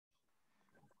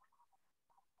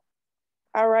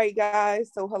All right, guys.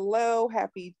 So, hello,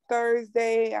 happy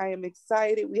Thursday. I am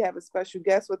excited. We have a special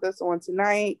guest with us on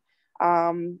tonight.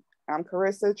 Um, I'm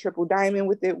Carissa, Triple Diamond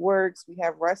with It Works. We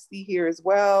have Rusty here as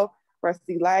well,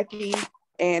 Rusty Lackey,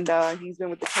 and he's been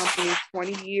with the company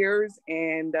 20 years.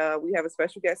 And we have a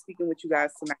special guest speaking with you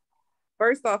guys tonight.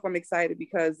 First off, I'm excited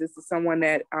because this is someone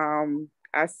that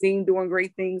I've seen doing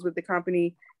great things with the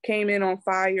company, came in on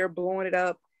fire, blowing it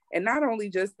up. And not only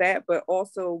just that, but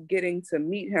also getting to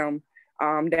meet him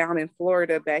down in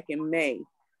Florida back in May.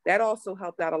 That also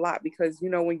helped out a lot because,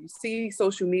 when you see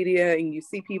social media and you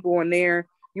see people on there,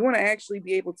 you want to actually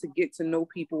be able to get to know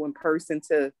people in person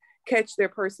to catch their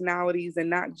personalities and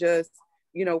not just,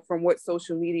 from what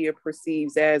social media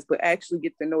perceives as, but actually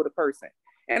get to know the person.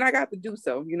 And I got to do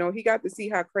so. He got to see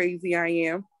how crazy I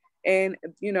am and,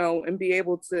 and be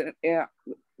able to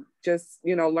just,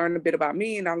 learn a bit about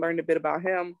me, and I learned a bit about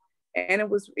him. And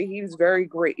he was very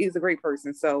great. He's a great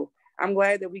person. So I'm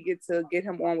glad that we get to get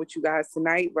him on with you guys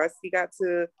tonight. Rusty got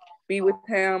to be with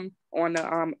him on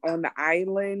the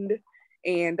island,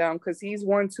 and because he's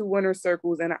won 2 winter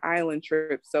circles and an island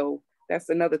trip. So that's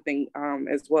another thing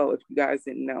as well, if you guys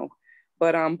didn't know.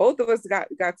 But both of us got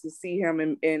to see him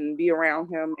and be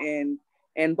around him,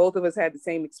 and both of us had the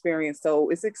same experience. So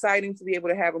it's exciting to be able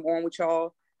to have him on with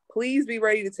y'all. Please be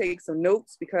ready to take some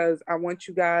notes because I want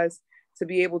you guys to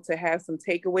be able to have some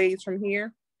takeaways from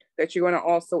here that you're going to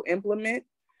also implement.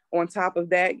 On top of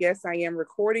that, yes, I am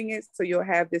recording it, so you'll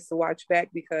have this to watch back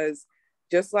because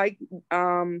just like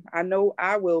I know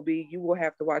I will be, you will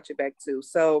have to watch it back too.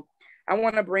 So I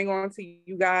want to bring on to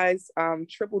you guys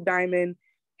Triple Diamond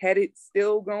headed,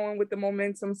 still going with the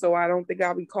momentum, so I don't think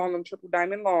I'll be calling them Triple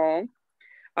Diamond long.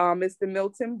 Mr.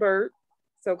 Milton Burt.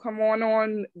 So come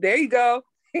on. There you go.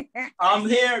 I'm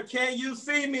here. Can you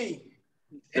see me?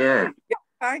 Sure. Yes,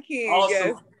 I can. Awesome.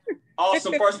 Yes.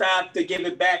 Awesome. First, I have to give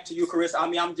it back to you, Carissa.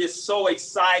 I'm just so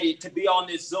excited to be on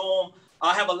this Zoom.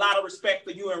 I have a lot of respect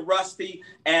for you and Rusty,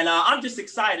 and I'm just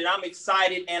excited. I'm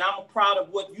excited, and I'm proud of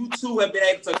what you two have been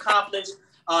able to accomplish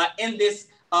in this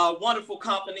wonderful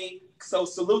company. So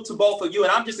salute to both of you,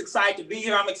 and I'm just excited to be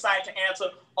here. I'm excited to answer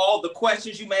all the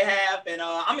questions you may have, and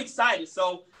I'm excited.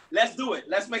 So let's do it.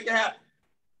 Let's make it happen.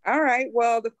 All right.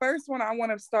 Well, the first one I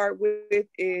want to start with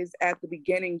is at the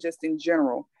beginning, just in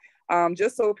general,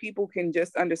 just so people can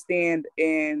just understand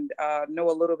and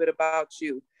know a little bit about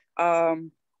you.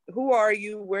 Who are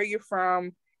you? Where you're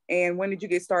from? And when did you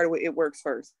get started with It Works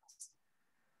first?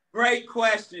 Great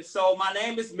question. So my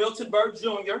name is Milton Burt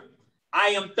Jr. I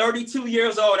am 32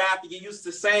 years old. I have to get used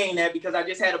to saying that because I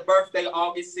just had a birthday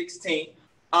August 16th.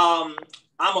 I'm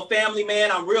a family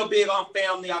man. I'm real big on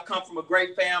family. I come from a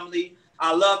great family.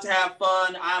 I love to have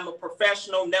fun. I'm a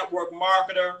professional network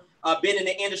marketer. I've been in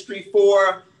the industry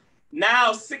for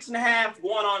now 6.5,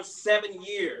 going on 7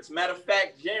 years. Matter of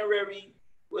fact, January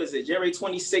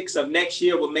 26th of next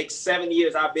year will make 7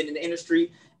 years I've been in the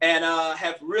industry and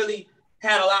have really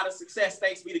had a lot of success,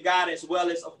 thanks be to God, as well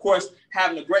as, of course,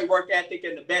 having a great work ethic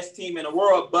and the best team in the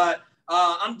world. But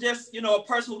I'm just, a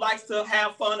person who likes to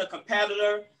have fun, a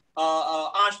competitor,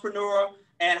 entrepreneur.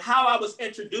 And how I was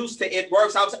introduced to It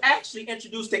Works, I was actually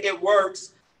introduced to It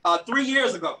Works 3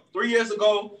 years ago. 3 years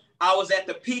ago, I was at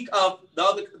the peak of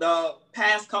the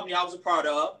past company I was a part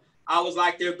of. I was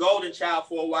like their golden child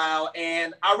for a while,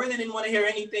 and I really didn't want to hear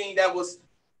anything that was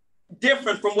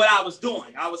different from what I was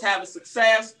doing. I was having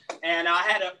success, and I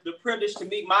had the privilege to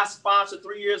meet my sponsor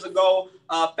 3 years ago,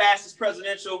 fastest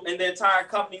presidential in the entire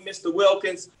company, Mr.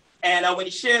 Wilkins. And when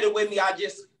he shared it with me,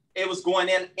 it was going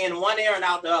in one ear and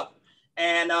out the other.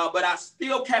 And but I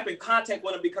still kept in contact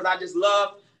with him because I just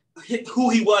loved who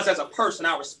he was as a person.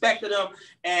 I respected him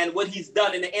and what he's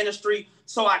done in the industry.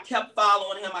 So I kept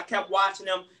following him. I kept watching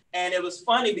him. And it was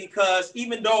funny because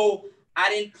even though I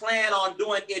didn't plan on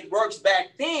doing It Works back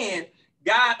then,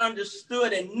 God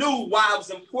understood and knew why it was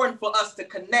important for us to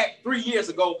connect 3 years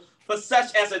ago for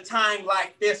such as a time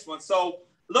like this one. So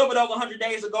a little bit over 100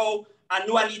 days ago, I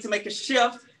knew I needed to make a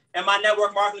shift in my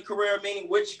network marketing career, meaning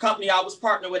which company I was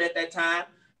partnered with at that time.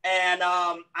 And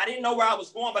I didn't know where I was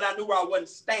going, but I knew where I wasn't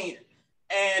staying.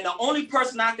 And the only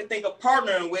person I could think of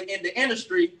partnering with in the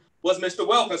industry was Mr.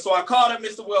 Wilkins. So I called up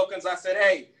Mr. Wilkins. I said,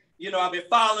 hey, I've been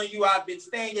following you. I've been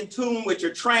staying in tune with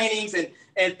your trainings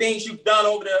and things you've done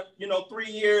over the, 3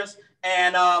 years.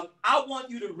 And I want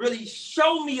you to really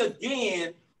show me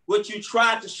again what you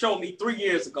tried to show me 3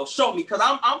 years ago. Show me, because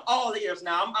I'm all ears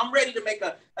now. I'm ready to make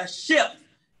a shift.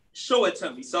 Show it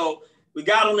to me. So we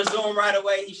got on the Zoom right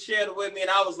away. He shared it with me, and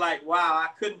I was like, wow, I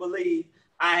couldn't believe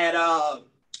I had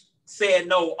said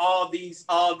no all these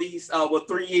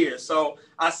 3 years. So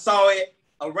I saw it.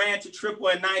 I ran to triple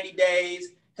in 90 days,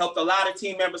 helped a lot of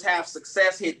team members have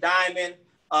success, hit diamond,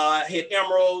 hit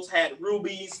emeralds, had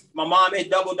rubies. My mom hit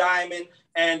double diamond,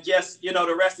 and just, you know,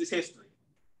 the rest is history.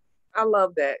 I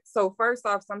love that. So first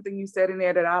off, something you said in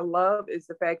there that I love is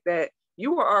the fact that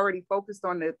you were already focused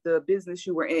on the business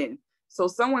you were in. So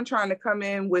someone trying to come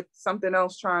in with something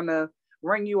else, trying to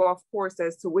bring you off course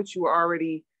as to what you were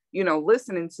already, you know,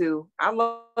 listening to. I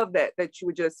love that you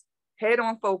would just head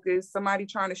on focus. Somebody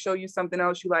trying to show you something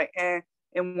else, you like,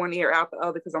 in one ear, out the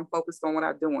other, because I'm focused on what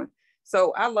I'm doing.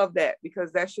 So I love that,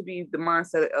 because that should be the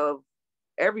mindset of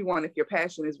everyone. If your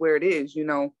passion is where it is, you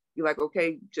know, you're like,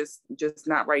 okay, just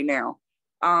not right now.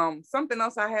 Something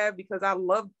else I have, because I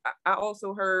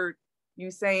also heard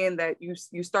you saying that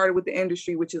you started with the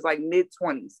industry, which is like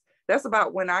mid-20s. That's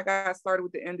about when I got started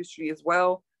with the industry as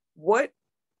well.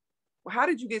 How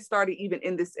did you get started even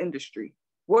in this industry?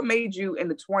 What made you in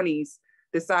the 20s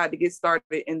decide to get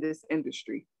started in this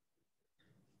industry?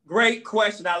 Great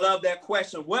question. I love that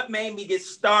question. What made me get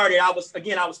started? I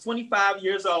was 25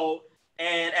 years old.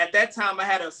 And at that time, I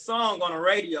had a song on the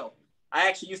radio. I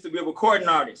actually used to be a recording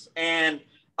artist. And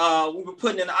we were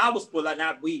putting in, I was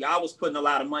putting a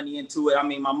lot of money into it. I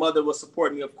mean, my mother was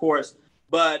supporting me, of course,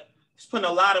 but I was putting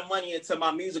a lot of money into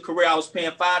my music career. I was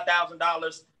paying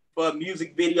 $5,000 for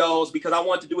music videos because I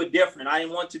wanted to do it different. I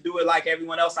didn't want to do it like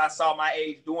everyone else I saw my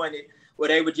age doing it, where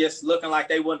they were just looking like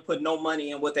they wouldn't put no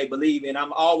money in what they believe in.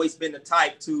 I've always been the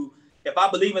type to, if I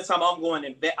believe in something, I'm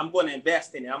going to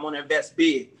invest in it. I'm going to invest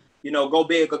big, you know, go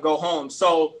big or go home.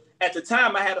 So at the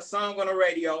time, I had a song on the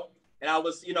radio, and I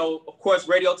was, you know, of course,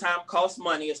 radio time costs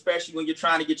money, especially when you're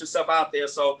trying to get yourself out there.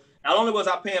 So not only was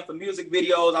I paying for music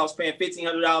videos, I was paying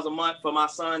 $1,500 a month for my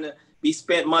son to be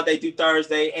spent Monday through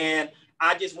Thursday. And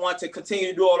I just want to continue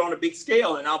to do it on a big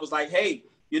scale. And I was like, hey,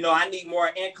 you know, I need more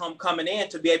income coming in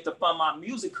to be able to fund my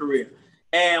music career.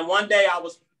 And one day I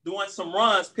was doing some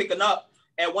runs, picking up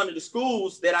at one of the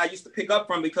schools that I used to pick up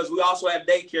from, because we also have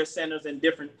daycare centers and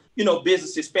different, you know,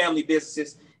 businesses, family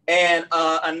businesses. And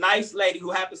a nice lady who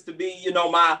happens to be, you know,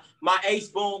 my ace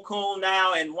boom coon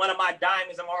now, and one of my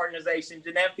diamonds in my organization,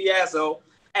 Jeanette Piazzo,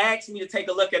 asked me to take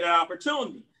a look at an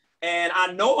opportunity. And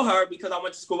I know her because I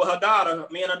went to school with her daughter.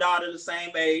 Me and her daughter are the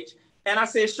same age. And I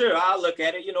said, sure, I'll look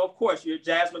at it. You know, of course, you're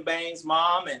Jasmine Bain's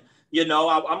mom. And, you know,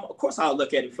 of course, I'll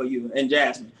look at it for you and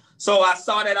Jasmine. So I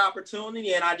saw that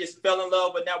opportunity, and I just fell in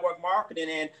love with network marketing.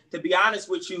 And to be honest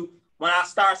with you, when I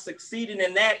started succeeding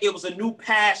in that, it was a new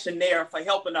passion there for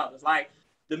helping others. Like,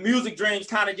 the music dreams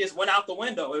kind of just went out the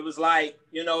window. It was like,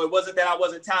 you know, it wasn't that I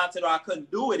wasn't talented or I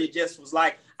couldn't do it. It just was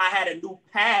like I had a new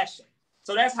passion.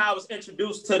 So that's how I was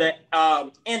introduced to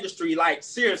the industry, like,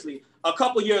 seriously. A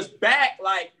couple years back,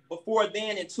 like before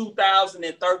then in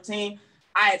 2013,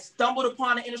 I had stumbled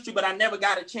upon the industry, but I never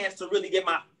got a chance to really get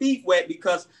my feet wet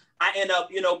because I ended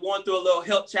up, you know, going through a little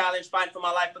health challenge, fighting for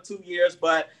my life for 2 years.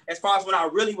 But as far as when I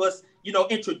really was, you know,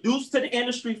 introduced to the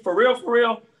industry for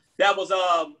real, that was,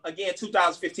 again,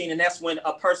 2015. And that's when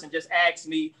a person just asked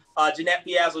me, Jeanette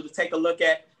Piazzo, to take a look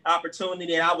at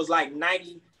opportunity. And I was like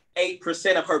 98%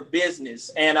 of her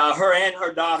business. And her and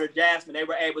her daughter, Jasmine, they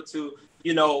were able to,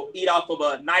 you know, eat off of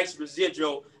a nice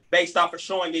residual based off of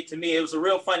showing it to me. It was a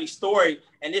real funny story.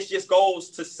 And this just goes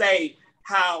to say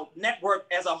how network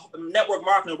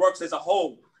marketing works as a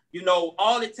whole. You know,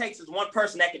 all it takes is one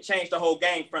person that can change the whole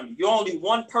game from you. You're only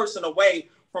one person away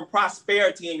from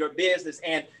prosperity in your business.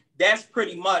 And that's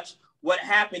pretty much what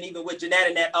happened even with Jeanette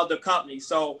and that other company.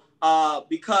 So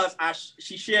because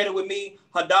she shared it with me,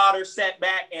 her daughter sat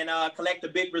back and collected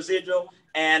a big residual,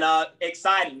 and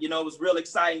exciting. You know, it was real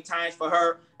exciting times for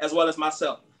her as well as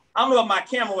myself. I don't know if my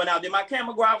camera went out. Did my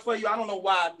camera go out for you? I don't know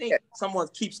why. I think someone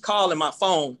keeps calling my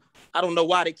phone. I don't know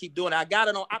why they keep doing it. I got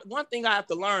it on. One thing I have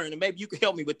to learn, and maybe you can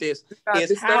help me with this,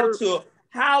 is how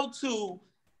to.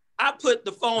 I put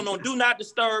the phone on do not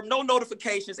disturb, no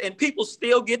notifications, and people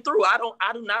still get through. I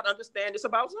do not understand this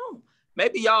about Zoom.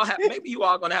 Maybe you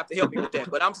all gonna have to help me with that.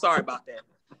 But I'm sorry about that.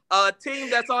 Team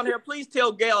that's on here, please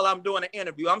tell Gail I'm doing an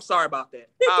interview. I'm sorry about that.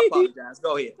 I apologize.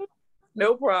 Go ahead.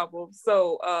 No problem.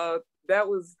 So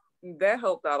that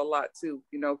helped out a lot too,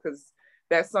 you know, because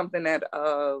that's something that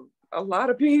a lot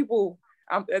of people,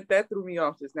 that threw me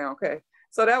off just now. Okay.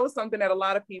 So that was something that a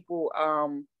lot of people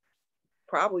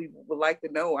probably would like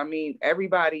to know. I mean,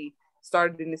 everybody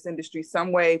started in this industry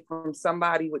some way, from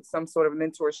somebody with some sort of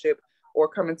mentorship or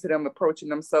coming to them, approaching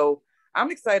them. So I'm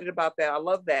excited about that. I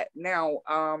love that. Now,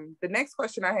 the next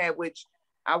question I had, which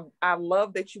I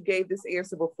love that you gave this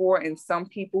answer before, and some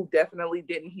people definitely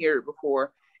didn't hear it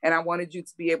before, and I wanted you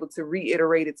to be able to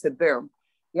reiterate it to them.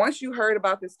 Once you heard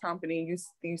about this company,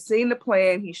 you've seen the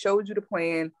plan, he showed you the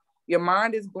plan, your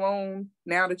mind is blown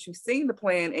now that you've seen the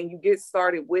plan and you get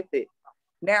started with it.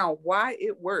 Now, why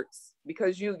it works?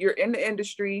 Because you're in the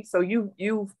industry, so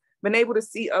you've been able to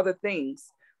see other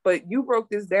things, but you broke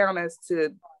this down as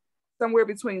to somewhere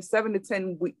between 7 to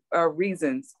 10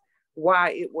 reasons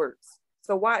why it works.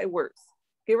 So why it works?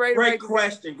 Get ready. Great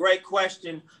question. Great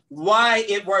question. Why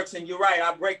it works. And you're right.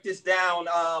 I break this down.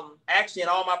 Actually, in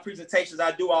all my presentations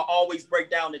I always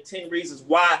break down the 10 reasons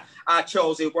why I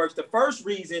chose it works. The first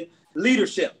reason,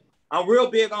 leadership. I'm real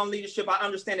big on leadership. I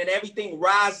understand that everything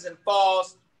rises and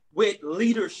falls with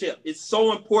leadership. It's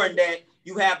so important that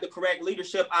you have the correct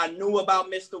leadership. I knew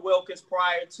about Mr. Wilkins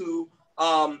prior to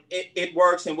it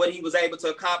works and what he was able to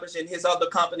accomplish in his other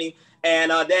company. And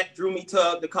that drew me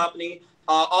to the company.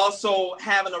 Also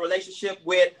having a relationship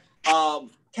with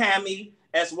Cammie,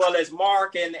 as well as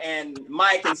Mark and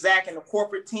Mike and Zach and the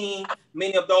corporate team,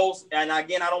 many of those. And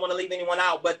again, I don't want to leave anyone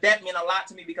out, but that meant a lot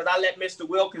to me because I let Mr.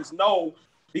 Wilkins know,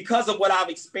 because of what I've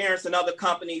experienced in other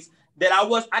companies, that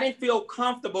I didn't feel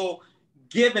comfortable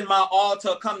giving my all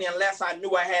to a company unless I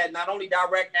knew I had not only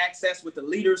direct access with the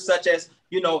leaders such as,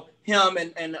 him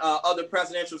and other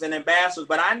presidentials and ambassadors,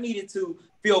 but I needed to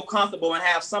feel comfortable and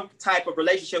have some type of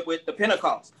relationship with the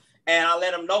Pentecost. And I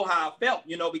let them know how I felt,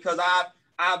 because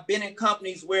I've been in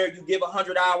companies where you give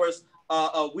 100 hours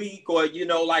a week, or,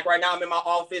 like right now I'm in my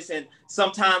office and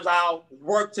sometimes I'll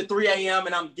work to 3 a.m.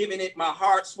 and I'm giving it my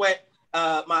heart, sweat,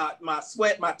 my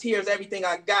sweat, my tears, everything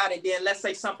I got. And then let's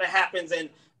say something happens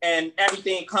and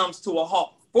everything comes to a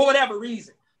halt for whatever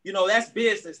reason. That's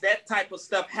business. That type of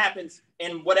stuff happens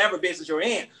in whatever business you're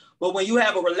in. But when you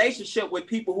have a relationship with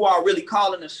people who are really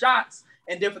calling the shots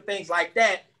and different things like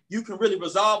that, you can really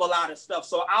resolve a lot of stuff.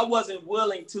 So I wasn't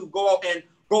willing to go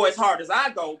as hard as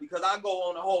I go, because I go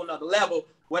on a whole nother level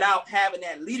without having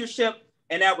that leadership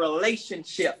and that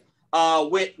relationship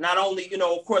with not only,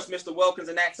 of course, Mr. Wilkins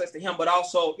and access to him, but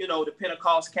also, the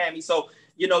Pentecost Cammie. So,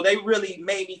 they really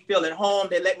made me feel at home.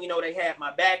 They let me know they had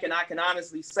my back. And I can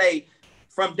honestly say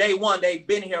from day one, they've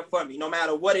been here for me. No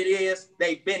matter what it is,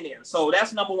 they've been there. So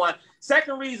that's number one.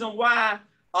 Second reason why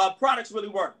products really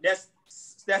work. That's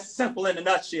simple in a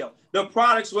nutshell. The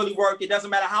products really work. It doesn't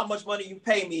matter how much money you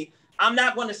pay me. I'm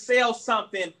not going to sell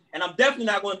something, and I'm definitely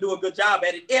not going to do a good job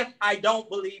at it if I don't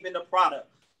believe in the product.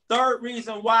 Third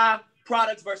reason why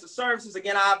products versus services.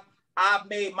 Again, I've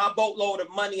made my boatload of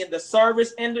money in the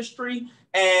service industry,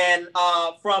 and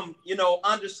from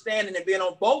understanding and being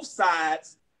on both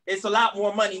sides, it's a lot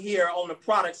more money here on the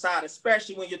product side,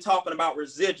 especially when you're talking about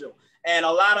residual. And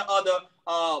a lot of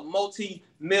other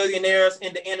multi-millionaires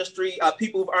in the industry,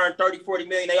 people who've earned 30, 40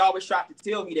 million, they always try to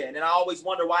tell me that. And I always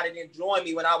wonder why they didn't join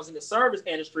me when I was in the service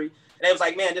industry. And they was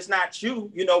like, man, that's not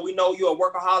you. We know you're a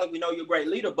workaholic. We know you're a great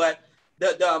leader, but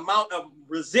the amount of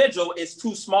residual is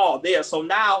too small there. So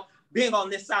now being on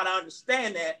this side, I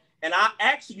understand that. And I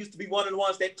actually used to be one of the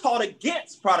ones that taught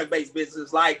against product-based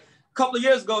business. Like a couple of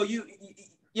years ago, you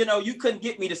couldn't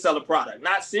get me to sell a product.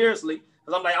 Not seriously.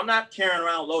 Because I'm like, I'm not carrying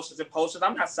around lotions and potions.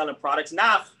 I'm not selling products.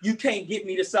 Now you can't get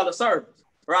me to sell a service,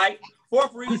 right?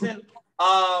 Fourth reason,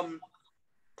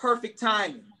 perfect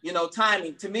timing.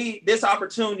 Timing. To me, this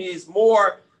opportunity is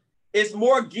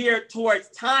more geared towards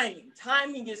timing.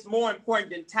 Timing is more important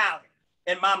than talent.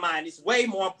 In my mind, it's way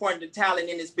more important than talent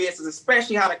in this business,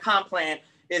 especially how the comp plan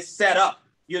is set up.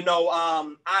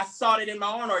 I saw it in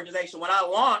my own organization when I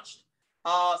launched.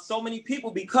 So many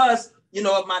people, because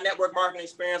of my network marketing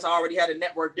experience, I already had a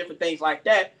network, different things like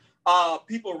that.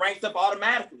 People ranked up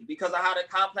automatically because of how the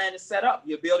comp plan is set up.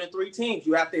 You're building 3 teams.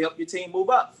 You have to help your team move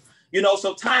up.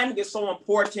 So timing is so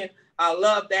important. I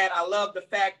love that. I love the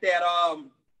fact that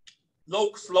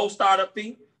low startup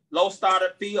fee,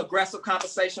 aggressive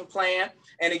compensation plan.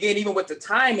 And again, even with the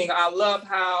timing, I love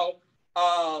how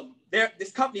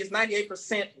this company is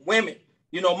 98% women.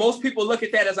 Most people look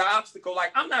at that as an obstacle.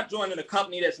 Like, I'm not joining a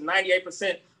company that's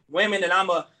 98% women and I'm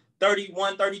a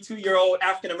 31, 32-year-old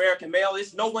African-American male.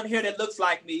 There's no one here that looks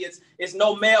like me. It's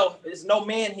no male. There's no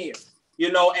man here.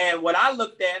 And what I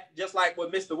looked at, just like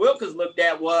what Mr. Wilkins looked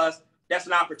at, was that's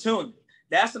an opportunity.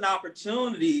 That's an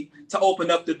opportunity to open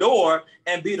up the door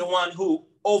and be the one who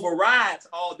overrides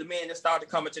all the men that start to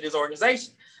come into this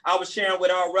organization. I was sharing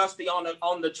with our Rusty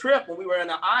on the trip when we were in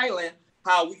the island,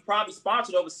 how we've probably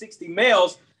sponsored over 60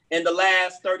 males in the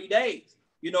last 30 days,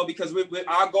 because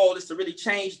our goal is to really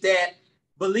change that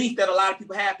belief that a lot of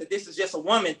people have that this is just a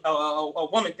woman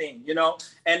thing,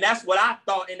 and that's what I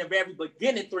thought in the very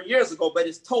beginning 3 years ago, but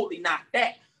it's totally not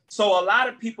that. So a lot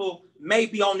of people may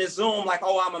be on this Zoom like,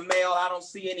 oh, I'm a male. I don't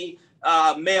see any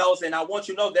males. And I want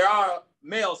you to know there are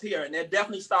males here, and they're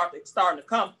definitely starting to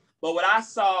come. But what I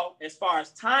saw as far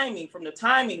as timing, from the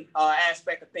timing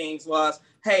aspect of things, was,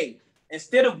 hey,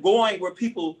 instead of going where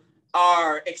people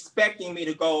are expecting me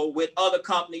to go with other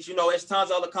companies. You know, there's tons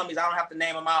of other companies. I don't have to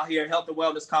name them out here, health and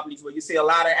wellness companies, where you see a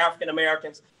lot of African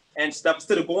Americans and stuff.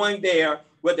 Instead of going there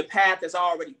where the path is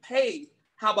already paved,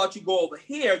 how about you go over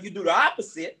here? You do the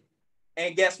opposite.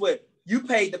 And guess what? You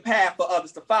paved the path for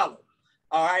others to follow.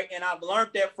 All right. And I've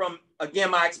learned that from,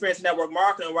 again, my experience in network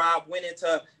marketing, where I went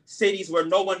into cities where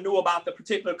no one knew about the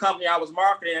particular company I was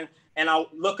marketing. And I'll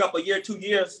look up a year, 2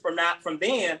 years from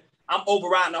then, I'm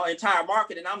overriding the entire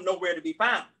market and I'm nowhere to be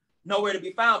found. Nowhere to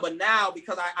be found. But now,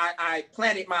 because I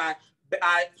planted my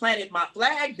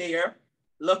flag there,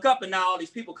 look up and now all these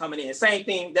people coming in. Same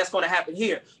thing that's going to happen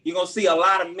here. You're going to see a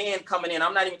lot of men coming in.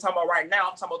 I'm not even talking about right now.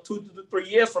 I'm talking about 2 to 3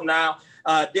 years from now,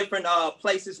 different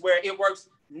places where it works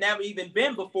never even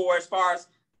been before as far as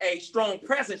a strong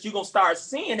presence. You're going to start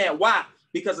seeing that. Why?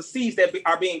 Because the seeds that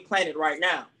are being planted right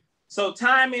now. So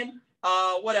timing,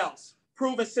 what else?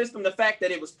 Proven system, the fact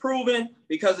that it was proven,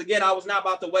 because again, I was not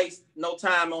about to waste no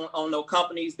time on no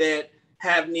companies that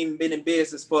haven't even been in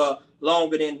business for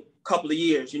longer than a couple of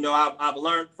years. You know, I've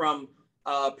learned from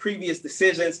previous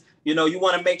decisions, you know, you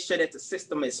want to make sure that the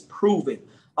system is proven.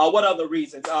 What other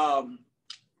reasons?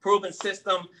 Proven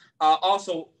system.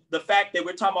 Also, the fact that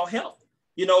we're talking about health,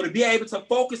 you know, to be able to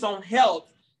focus on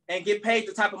health and get paid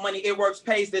the type of money It Works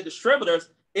pays the distributors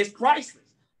is priceless.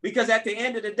 Because at the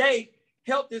end of the day,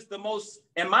 health is the most,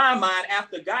 in my mind,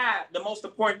 after God, the most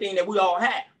important thing that we all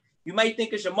have. You may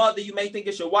think it's your mother, you may think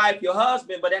it's your wife, your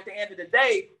husband, but at the end of the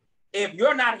day, if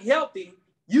you're not healthy,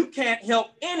 you can't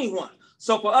help anyone.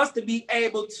 So for us to be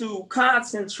able to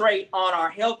concentrate on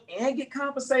our health and get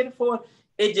compensated for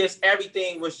it,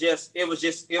 everything was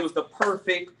the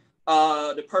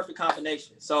perfect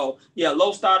combination. So yeah,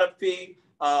 low startup fee.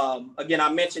 Again,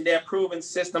 I mentioned that proven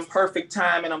system, perfect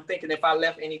time, and I'm thinking if I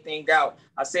left anything out,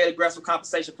 I said aggressive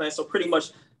compensation plan. So pretty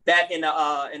much that in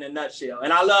a nutshell.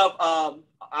 And I love.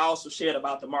 I also shared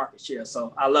about the market share,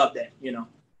 so I love that. You know.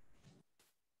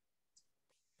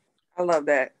 I love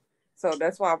that. So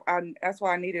that's why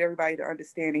I needed everybody to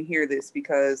understand and hear this,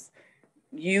 because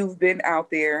you've been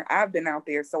out there, I've been out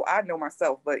there, so I know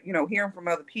myself. But you know, hearing from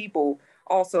other people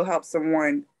also helps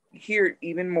someone hear it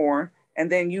even more. And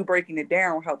then you breaking it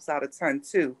down helps out a ton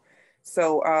too.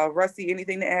 So, Rusty,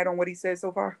 anything to add on what he said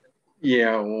so far?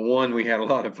 Yeah, well, one, we had a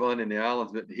lot of fun in the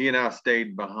islands, but he and I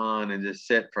stayed behind and just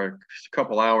sat for a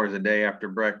couple hours a day after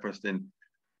breakfast and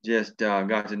just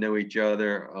got to know each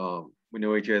other. We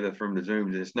know each other from the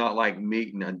Zooms. It's not like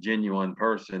meeting a genuine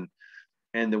person.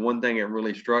 And the one thing that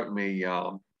really struck me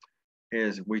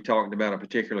is we talked about a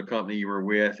particular company you were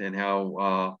with and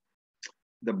how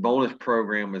the bonus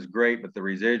program was great, but the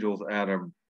residuals out of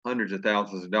hundreds of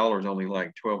thousands of dollars, only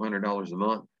like $1,200 a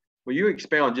month. Will you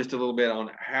expound just a little bit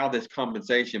on how this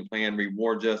compensation plan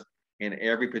rewards us in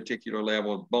every particular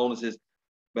level of bonuses?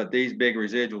 But these big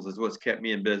residuals is what's kept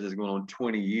me in business going on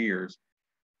 20 years.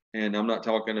 And I'm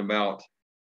talking about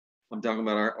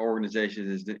our organization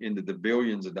is into the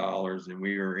billions of dollars, and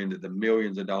we are into the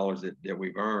millions of dollars that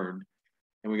we've earned.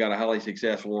 And we got a highly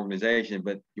successful organization,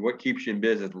 but what keeps you in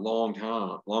business long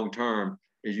term,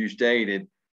 as you stated,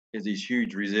 is these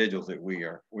huge residuals that we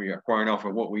are acquiring off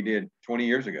of what we did 20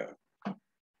 years ago.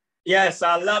 Yes,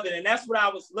 I love it. And that's what I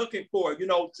was looking for. You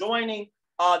know, joining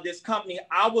this company,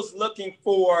 I was looking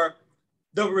for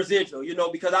the residual, you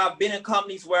know, because I've been in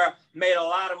companies where I made a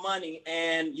lot of money,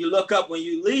 and you look up when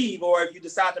you leave, or if you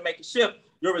decide to make a shift,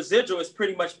 your residual is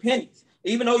pretty much pennies.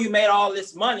 Even though you made all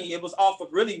this money, it was off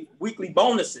of really weekly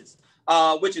bonuses,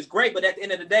 which is great. But at the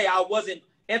end of the day, I wasn't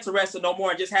interested no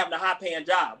more in just having a high paying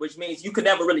job, which means you could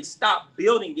never really stop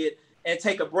building it and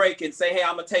take a break and say, hey,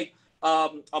 I'm going to take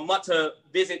a month to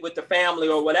visit with the family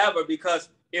or whatever, because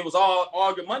it was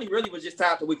all your money really was just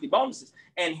tied to weekly bonuses.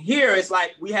 And here it's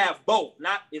like we have both.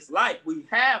 We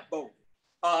have both.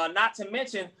 Not to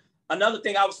mention another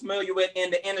thing I was familiar with in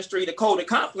the industry, the coded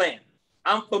comp plan.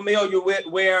 I'm familiar with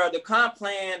where the comp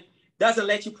plan doesn't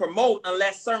let you promote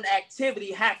unless certain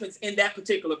activity happens in that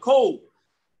particular code.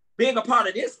 Being a part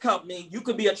of this company, you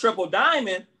could be a triple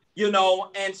diamond, you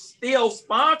know, and still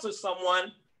sponsor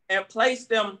someone and place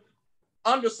them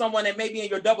under someone that may be in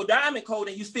your double diamond code,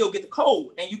 and you still get the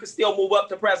code, and you can still move up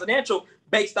to presidential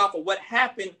based off of what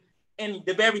happened in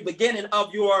the very beginning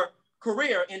of your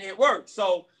career, and it worked.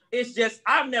 So it's just,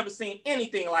 I've never seen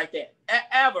anything like that,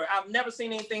 ever. I've never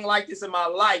seen anything like this in my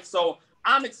life. So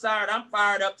I'm excited. I'm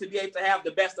fired up to be able to have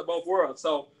the best of both worlds.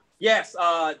 So yes,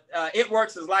 It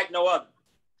Works is like no other.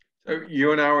 So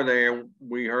you and I were there.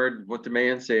 We heard what the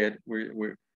man said. We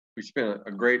spent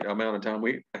a great amount of time.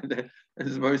 This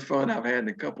is the most fun I've had in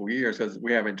a couple of years because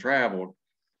we haven't traveled.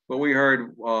 But we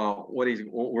heard what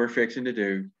we're fixing to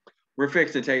do. We're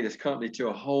fixing to take this company to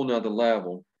a whole nother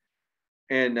level.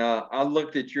 And I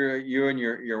looked at you and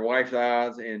your wife's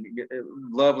eyes, and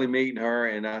lovely meeting her.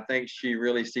 And I think she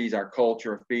really sees our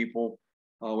culture of people.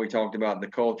 We talked about the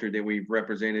culture that we've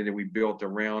represented and we built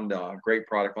around a great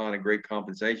product line, a great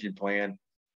compensation plan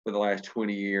for the last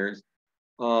 20 years.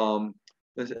 When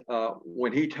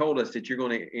he told us that you're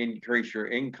going to increase your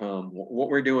income, what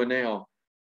we're doing now,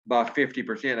 by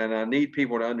 50%, and I need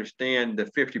people to understand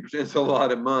that 50% is a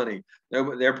lot of money.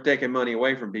 They're taking money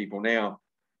away from people now.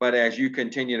 But as you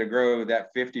continue to grow, that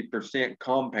 50%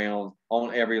 compounds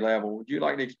on every level. Would you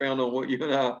like to expound on what you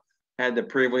and I had the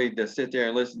privilege to sit there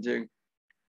and listen to?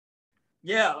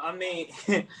 Yeah, I mean,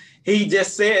 he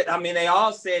just said, I mean, they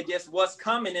all said just what's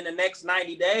coming in the next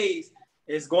 90 days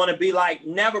is going to be like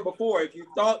never before. If you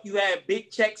thought you had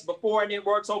big checks before and it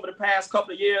works over the past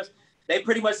couple of years, they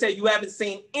pretty much said you haven't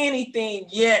seen anything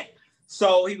yet.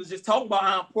 So he was just talking about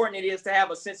how important it is to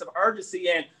have a sense of urgency.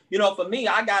 And, you know, for me,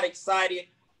 I got excited,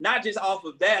 not just off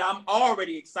of that. I'm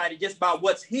already excited just about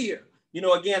what's here. You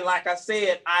know, again, like I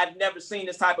said, I've never seen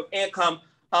this type of income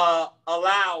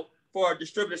allowed for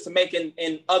distributors to make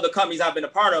in other companies I've been a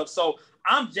part of. So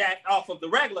I'm jacked off of the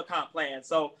regular comp plan.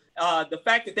 So the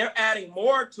fact that they're adding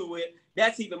more to it,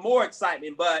 that's even more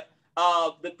excitement. But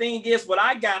the thing is, what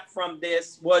I got from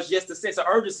this was just a sense of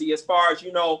urgency as far as,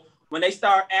 you know, when they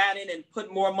start adding and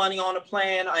putting more money on the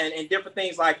plan and different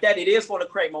things like that, it is going to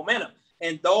create momentum.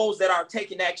 And those that are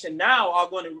taking action now are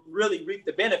going to really reap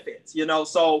the benefits, you know.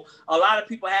 So a lot of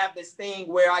people have this thing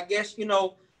where I guess, you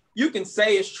know, you can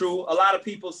say it's true. A lot of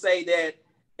people say that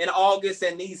in August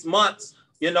and these months,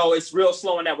 you know, it's real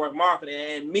slow in network marketing.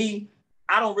 And me,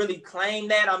 I don't really claim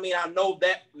that. I mean, I know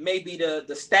that may be the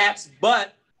stats,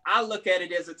 but I look at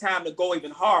it as a time to go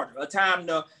even harder, a time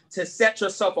to set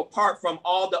yourself apart from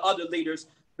all the other leaders,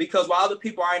 because while other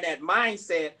people are in that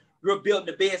mindset, you're building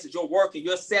the business, you're working,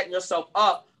 you're setting yourself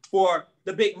up for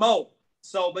the big mo.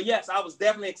 So, but yes, I was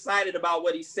definitely excited about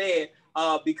what he said.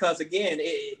 Because again,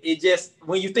 it just,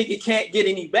 when you think it can't get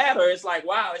any better, it's like,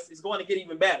 wow, it's going to get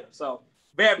even better. So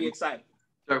very excited.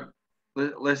 So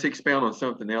let's expound on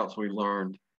something else we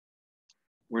learned.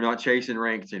 We're not chasing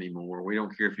ranks anymore. We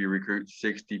don't care if you recruit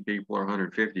 60 people or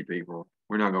 150 people.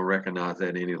 We're not going to recognize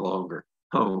that any longer.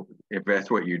 Oh, if that's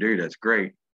what you do, that's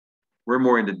great. We're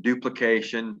more into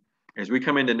duplication. As we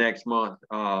come into next month,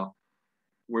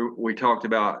 we talked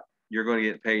about you're going to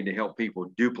get paid to help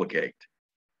people duplicate.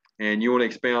 And you want to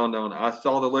expound on, I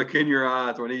saw the look in your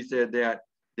eyes when he said that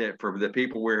for the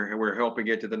people we're helping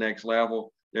get to the next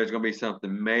level, there's going to be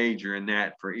something major in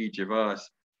that for each of us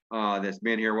that's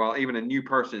been here a while. Even a new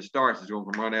person that starts is going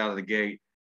to come right out of the gate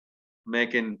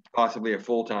making possibly a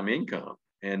full-time income.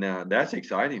 And that's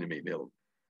exciting to me, Bill.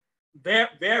 Very,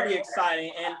 very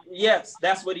exciting. And yes,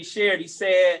 that's what he shared. He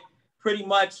said pretty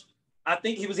much, I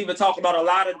think he was even talking about a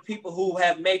lot of the people who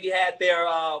have maybe had their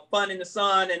fun in the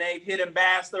sun and they've hit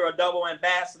ambassador or double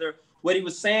ambassador. What he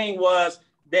was saying was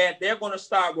that they're going to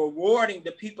start rewarding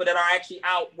the people that are actually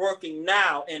out working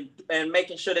now and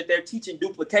making sure that they're teaching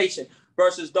duplication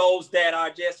versus those that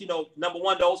are just, you know, number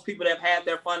one, those people that have had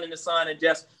their fun in the sun and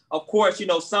just, of course, you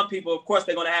know, some people, of course,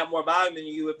 they're going to have more volume than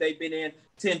you if they've been in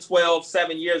 10, 12,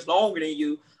 7 years longer than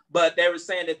you. But they were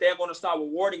saying that they're going to start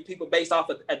rewarding people based off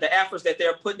of the efforts that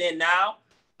they're putting in now,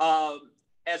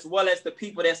 as well as the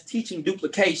people that's teaching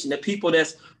duplication, the people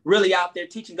that's really out there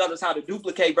teaching others how to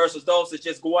duplicate versus those that's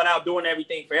just going out doing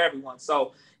everything for everyone.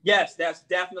 So, yes, that's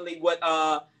definitely what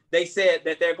they said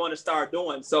that they're going to start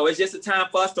doing. So it's just a time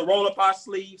for us to roll up our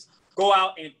sleeves, go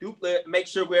out and make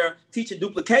sure we're teaching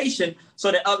duplication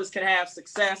so that others can have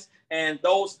success. And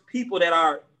those people that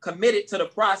are committed to the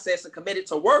process and committed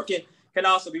to working can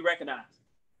also be recognized.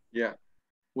 Yeah.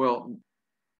 Well,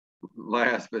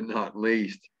 last but not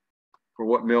least, for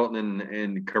what Milton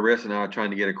and Carissa and I are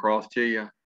trying to get across to you,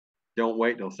 don't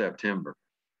wait till September,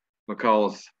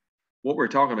 because what we're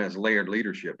talking about is layered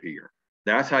leadership here.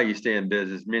 That's how you stay in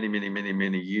business many, many, many,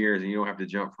 many years, and you don't have to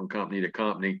jump from company to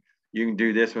company. You can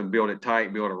do this one, build it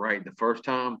tight, build it right the first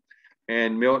time.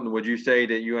 And Milton, would you say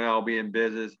that you and I will be in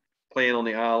business playing on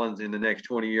the islands in the next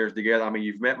 20 years together? I mean,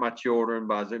 you've met my children,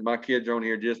 my kids are on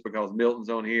here just because Milton's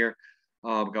on here,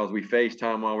 because we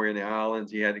FaceTime while we're in the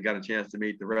islands. He hadn't got a chance to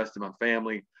meet the rest of my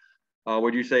family.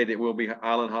 Would you say that we'll be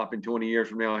island hopping 20 years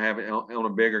from now, have it on a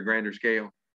bigger, grander scale?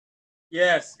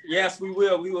 Yes, we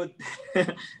will. We will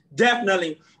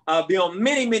definitely be on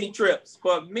many, many trips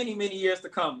for many, many years to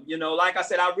come. You know, like I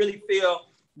said, I really feel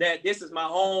that this is my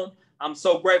home. I'm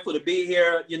so grateful to be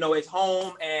here. You know, it's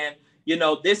home, and you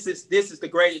know, this is the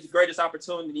greatest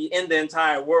opportunity in the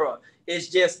entire world. It's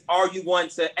just, are you going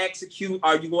to execute?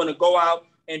 Are you going to go out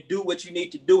and do what you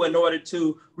need to do in order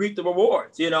to reap the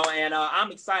rewards? You know, and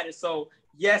I'm excited. So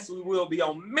yes, we will be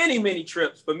on many, many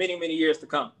trips for many, many years to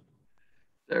come.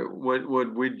 So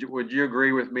would you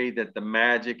agree with me that the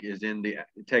magic is in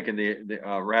taking the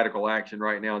radical action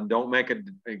right now? Don't make an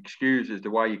excuse as to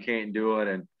why you can't do it,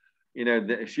 and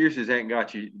the excuses ain't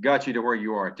got you to where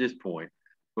you are at this point.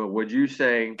 But would you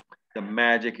say the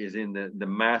magic is in the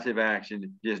massive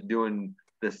action, just doing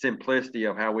the simplicity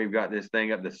of how we've got this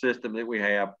thing up, the system that we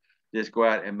have? Just go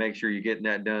out and make sure you're getting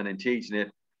that done and teaching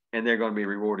it, and they're going to be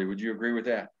rewarded. Would you agree with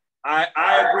that? I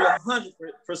agree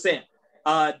 100%.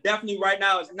 Definitely right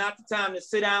now is not the time to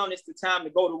sit down. It's the time to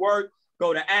go to work,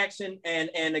 go to action.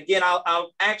 And again,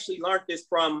 I'll actually learned this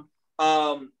from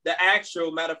the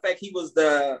actual matter of fact, he was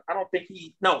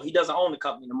he doesn't own the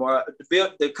company anymore.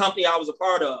 The company I was a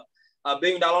part of, $1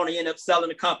 billion owner, he ended up selling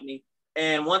the company.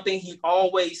 And one thing he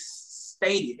always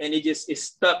stated, and it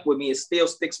stuck with me, it still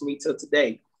sticks with me till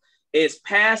today, is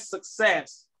past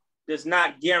success does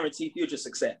not guarantee future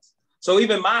success. So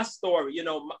even my story,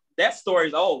 that story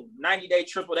is old. 90-day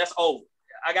triple, that's old.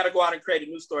 I got to go out and create a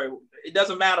new story. It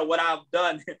doesn't matter what I've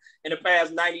done in the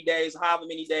past 90 days, however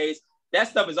many days. That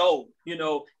stuff is old.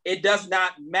 It does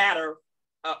not matter.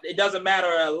 It doesn't matter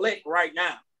a lick right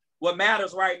now. What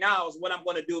matters right now is what I'm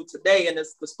going to do today, and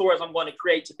the stories I'm going to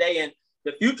create today and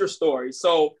the future stories.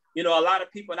 So, a lot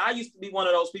of people, and I used to be one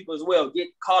of those people as well, get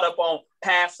caught up on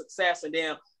past success. And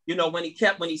then, when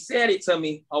he said it to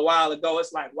me a while ago,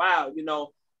 it's like, wow,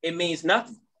 it means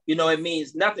nothing. It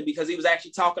means nothing, because he was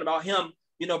actually talking about him,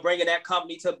 bringing that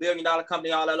company to $1 billion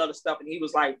company, all that other stuff. And he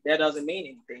was like, that doesn't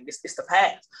mean anything. It's the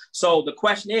past. So the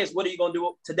question is, what are you going to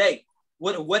do today?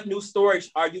 What new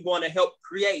stories are you going to help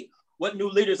create? What new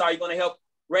leaders are you going to help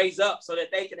raise up so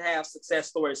that they can have success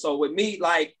stories? So with me,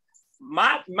 like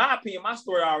my opinion, my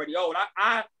story already old.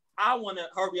 I want to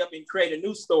hurry up and create a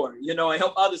new story, and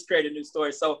help others create a new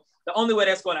story. So the only way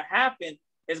that's going to happen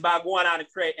is by going out and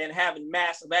create and having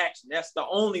massive action. That's the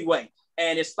only way.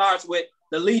 And it starts with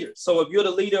the leaders. So if you're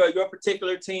the leader of your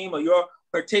particular team or your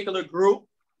particular group,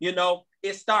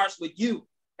 it starts with you.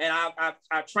 And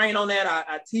I train on that.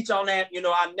 I teach on that.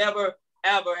 I never,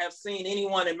 ever have seen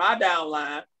anyone in my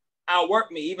downline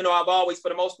outwork me, even though I've always,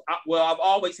 I've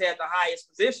always had the highest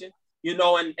position,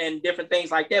 and different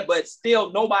things like that. But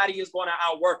still, nobody is going to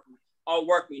outwork me or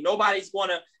work me. Nobody's going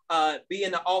to be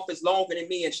in the office longer than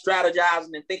me and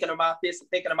strategizing and thinking about this and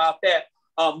thinking about that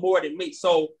more than me.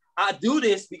 So I do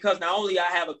this because not only I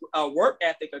have a work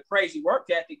ethic, a crazy work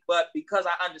ethic, but because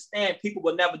I understand people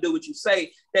will never do what you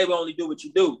say, they will only do what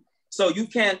you do. So you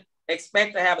can't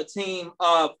expect to have a team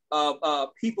of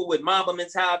people with Mamba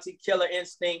mentality, killer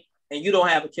instinct, and you don't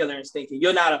have a killer instinct, and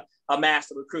you're not a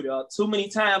master recruiter. Too many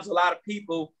times, a lot of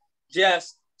people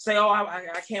just say, "Oh,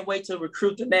 I can't wait to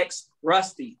recruit the next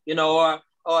Rusty," or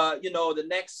the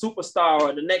next superstar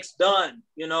or the next Dunn,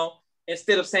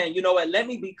 instead of saying, you know what, let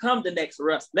me become the next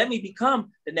Rusty. Let me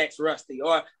become the next Rusty.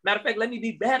 Or matter of fact, let me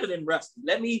be better than Rusty.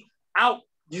 Let me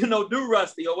do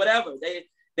Rusty or whatever.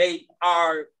 They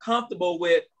are comfortable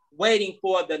with waiting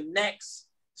for the next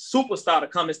superstar to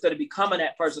come instead of becoming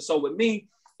that person. So with me,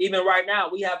 even right now,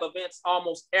 we have events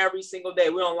almost every single day.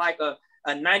 We're on like a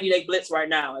 90-day blitz right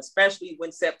now, especially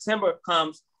when September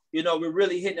comes. We're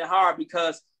really hitting it hard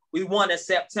because we want a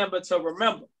September to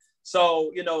remember.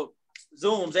 So,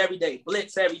 Zooms every day,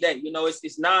 blitz every day.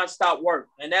 It's nonstop work.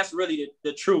 And that's really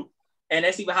the truth. And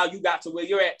that's even how you got to where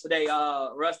you're at today,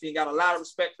 Rusty, and got a lot of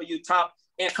respect for you, top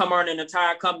income earning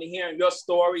entire company, hearing your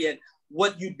story and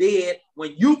what you did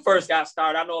when you first got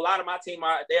started. I know a lot of my team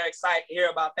they're excited to hear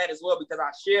about that as well, because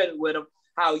I shared it with them,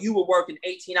 how you were working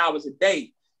 18 hours a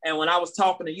day. And when I was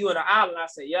talking to you in the island, I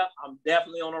said, yep, I'm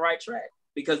definitely on the right track,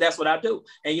 because that's what I do.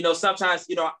 And, sometimes,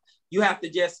 you have to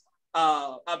just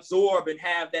absorb and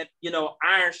have that,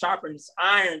 iron sharpens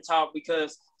iron talk,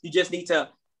 because you just need to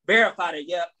verify that,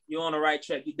 yep, you're on the right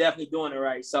track. You're definitely doing it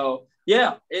right. So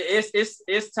yeah,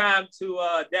 it's time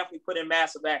to definitely put in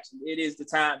massive action. It is the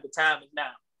time. The time is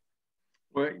now.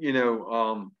 Well,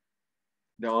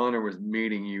 the honor was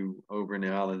meeting you over in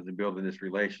the islands and building this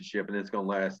relationship, and it's going to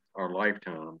last our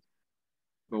lifetimes.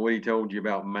 But what he told you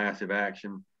about massive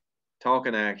action,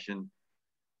 talking action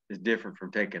is different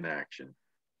from taking action.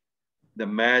 The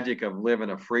magic of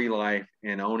living a free life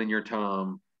and owning your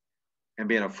time and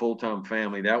being a full-time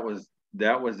family, that was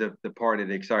the part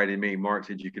that excited me. Mark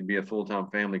said you could be a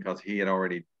full-time family because he had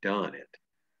already done it.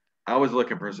 I was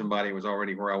looking for somebody who was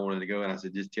already where I wanted to go, and I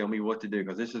said, just tell me what to do,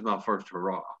 because this is my first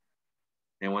hurrah.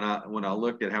 And when I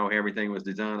looked at how everything was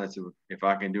designed, I said, if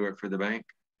I can do it for the bank,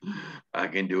 I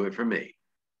can do it for me.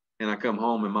 And I come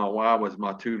home, and my why was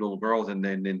my two little girls, and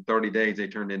then in 30 days they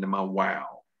turned into my wow.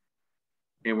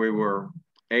 And we were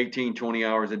 18, 20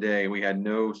 hours a day. We had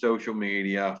no social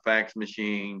media, fax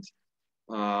machines,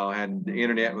 had the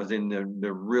internet was in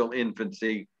the real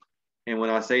infancy. And when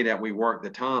I say that, we worked the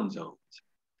time zones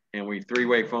and we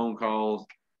three-way phone calls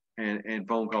and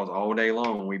phone calls all day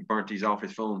long. We burnt these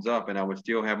office phones up, and I would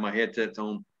still have my headsets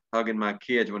on, hugging my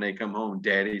kids when they come home.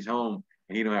 Daddy's home,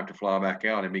 and he don't have to fly back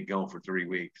out and be gone for 3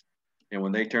 weeks. And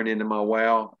when they turned into my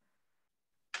wow,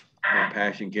 my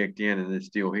passion kicked in, and it's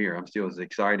still here. I'm still as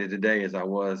excited today as I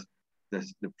was the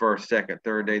first, second,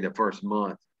 third day, the first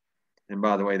month. And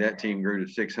by the way, that team grew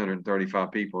to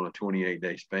 635 people in a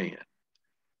 28-day span.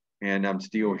 And I'm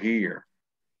still here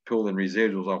pulling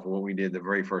residuals off of what we did the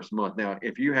very first month. Now,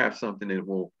 if you have something that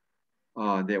will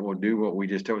do what we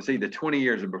just told, see, the 20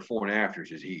 years of before and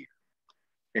afters is here.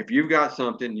 If you've got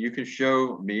something, you can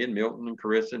show me and Milton and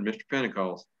Carissa and Mr.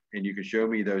 Pentecost, and you can show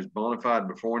me those bona fide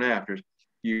before and afters,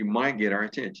 you might get our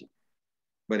attention.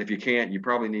 But if you can't, you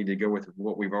probably need to go with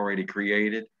what we've already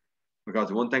created.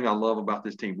 Because one thing I love about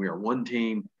this team, we are one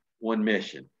team, one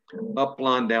mission. Up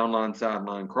line, down line,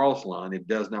 sideline, cross line, it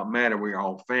does not matter. We're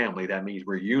all family. That means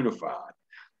we're unified.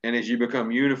 And as you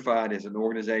become unified as an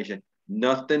organization,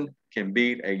 nothing can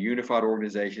beat a unified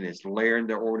organization. It's layering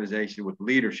the organization with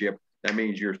leadership. That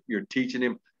means you're teaching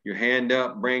them your hand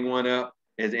up, bring one up,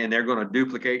 and they're going to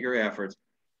duplicate your efforts.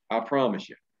 I promise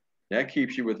you. That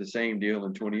keeps you with the same deal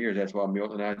in 20 years. That's why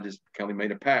Milton and I just kind of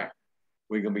made a pact.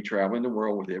 We're going to be traveling the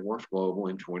world with It Works Global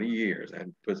in 20 years.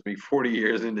 And puts me 40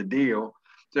 years in the deal.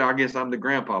 So I guess I'm the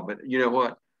grandpa. But you know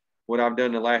what? What I've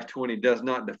done the last 20 does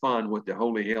not define what the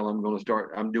holy hell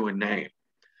I'm doing now.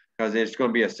 Because it's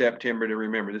going to be a September to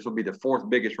remember. This will be the 4th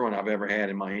biggest run I've ever had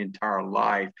in my entire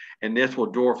life. And this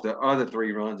will dwarf the other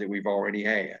 3 runs that we've already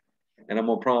had. And I'm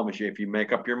going to promise you, if you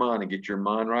make up your mind and get your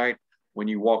mind right, when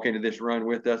you walk into this run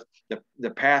with us, the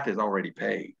path is already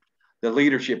paved. The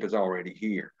leadership is already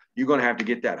here. You're going to have to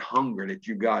get that hunger that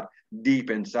you got deep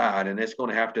inside. And it's going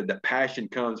to have to, the passion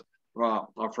comes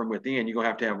from within. You're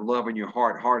going to have love in your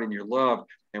heart in your love.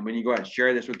 And when you go out and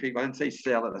share this with people, I didn't say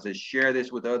sell it. I said, share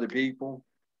this with other people.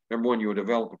 Number one, you'll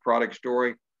develop a product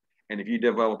story. And if you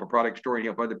develop a product story and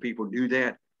help other people do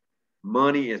that,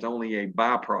 money is only a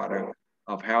byproduct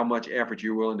of how much effort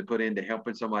you're willing to put into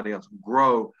helping somebody else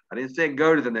grow. I didn't say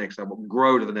go to the next level,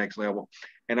 grow to the next level.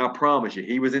 And I promise you,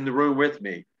 he was in the room with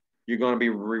me. You're going to be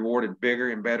rewarded bigger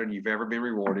and better than you've ever been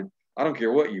rewarded. I don't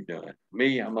care what you've done.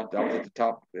 Me, I was at the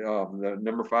top of the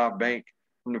number 5 bank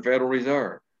from the Federal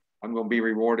Reserve. I'm going to be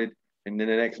rewarded in the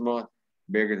next month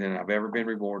bigger than I've ever been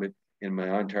rewarded in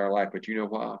my entire life. But you know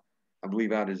why? I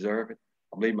believe I deserve it.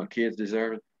 I believe my kids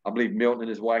deserve it. I believe Milton and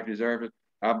his wife deserve it.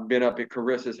 I've been up at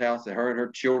Carissa's house, and her and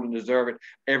her children deserve it.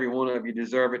 Every one of you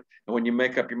deserve it. And when you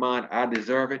make up your mind, I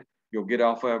deserve it, you'll get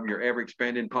off of your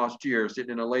ever-expanding posture,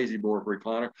 sitting in a lazy board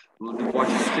recliner,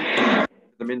 watching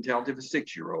the mentality of a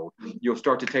 6-year-old. You'll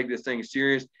start to take this thing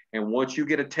serious. And once you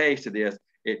get a taste of this,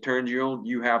 it turns you on.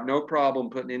 You have no problem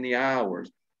putting in the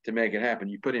hours to make it happen.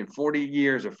 You put in 40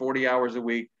 years or 40 hours a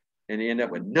week, and you end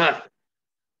up with nothing.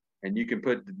 And you can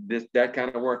put that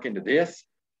kind of work into this,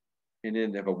 and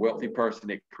then have a wealthy person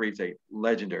that creates a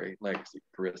legendary legacy.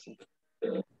 Carissa.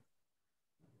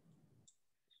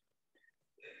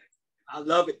 I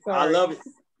love it. Sorry. I love it.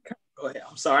 Go ahead.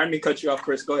 I'm sorry. I didn't mean to cut you off,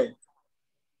 Chris. Go ahead.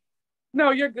 No,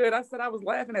 you're good. I said I was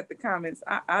laughing at the comments.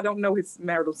 I don't know his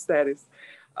marital status.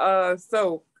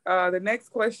 So the next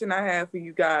question I have for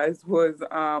you guys was,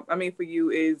 for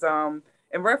you is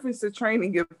in reference to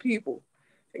training your people.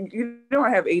 You know,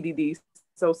 I have ADD,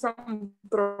 so something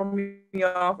throw me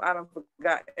off. I don't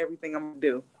forgot everything I'm gonna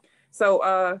do.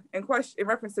 So in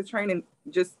reference to training,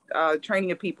 training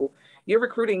your people, you're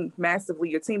recruiting massively.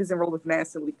 Your team is enrolled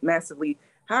massively.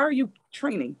 How are you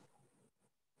training?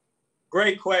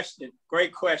 Great question.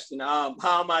 How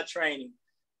am I training?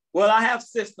 Well, I have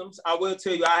systems. I will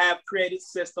tell you, I have created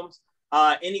systems.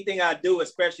 Anything I do,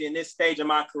 especially in this stage of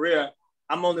my career,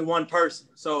 I'm only one person.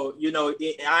 So,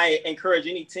 I encourage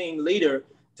any team leader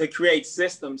to create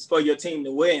systems for your team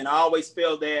to win. I always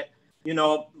feel that,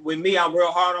 with me, I'm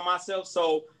real hard on myself.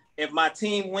 So if my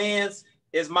team wins,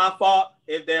 it's my fault.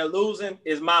 If they're losing,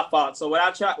 it's my fault. So what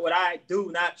I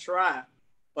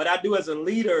do as a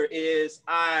leader is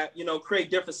I,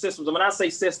 create different systems. And when I say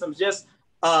systems, just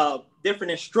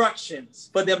different instructions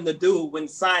for them to do when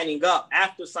signing up,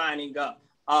 after signing up,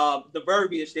 the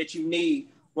verbiage that you need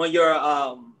when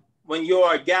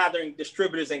you're gathering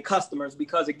distributors and customers,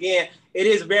 because again, it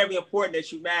is very important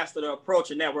that you master the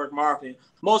approach of network marketing.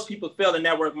 Most people fail in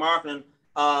network marketing,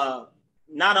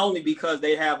 not only because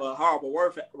they have a horrible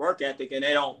work ethic and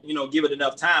they don't, give it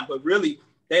enough time, but really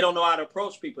they don't know how to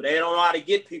approach people. They don't know how to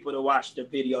get people to watch the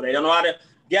video. They don't know how to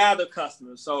gather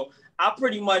customers. So I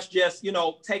pretty much just, you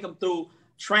know, take them through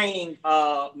training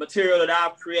material that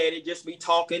I've created, just me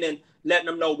talking and letting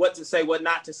them know what to say, what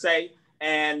not to say.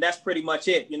 And that's pretty much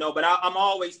it, you know, but I'm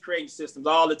always creating systems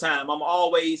all the time. I'm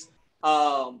always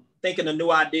thinking of new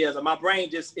ideas, and my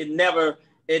brain just, it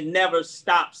never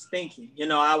stops thinking. You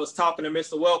know, I was talking to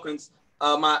Mr. Wilkins,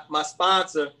 my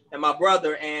sponsor and my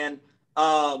brother, and,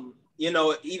 you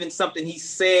know, even something he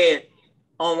said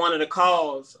on one of the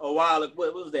calls a while,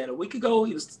 what was that, a week ago?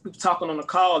 He was talking on the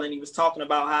call, and he was talking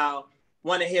about how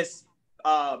one of his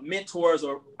mentors,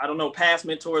 or I don't know, past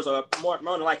mentors, or more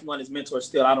than likely one of his mentors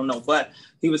still, I don't know, but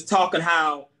he was talking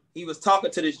how he was talking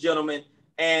to this gentleman,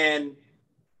 and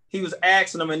he was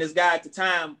asking him, and this guy at the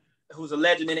time, who's a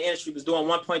legend in the industry, was doing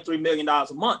 $1.3 million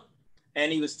a month.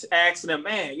 And he was asking him,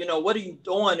 man, you know, what are you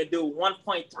doing to do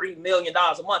 $1.3 million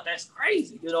a month? That's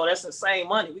crazy. You know, that's insane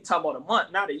money. We talk about a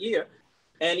month, not a year.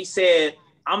 And he said,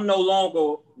 I'm no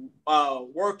longer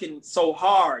working so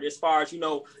hard as far as, you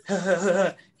know,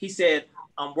 he said,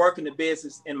 I'm working the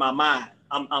business in my mind.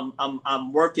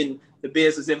 I'm working the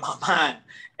business in my mind.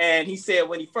 And he said,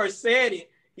 when he first said it,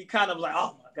 he kind of like,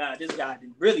 oh my God, this guy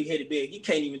didn't really hit it big. He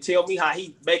can't even tell me how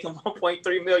he making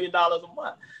 $1.3 million a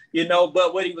month, you know?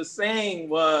 But what he was saying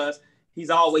was he's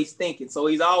always thinking. So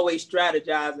he's always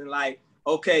strategizing, like,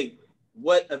 okay,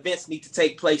 what events need to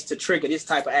take place to trigger this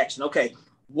type of action? Okay,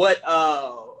 what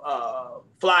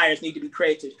flyers need to be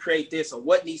created to create this, or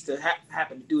what needs to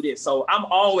happen to do this? So I'm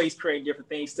always creating different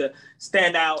things to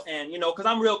stand out, and, you know, because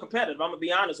I'm real competitive. I'm gonna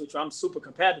be honest with you, I'm super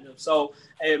competitive. So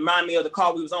it reminded me of the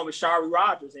call we was on with Shari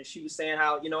Rogers, and she was saying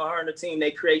how, you know, her and the team,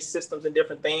 they create systems and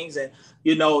different things, and,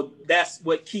 you know, that's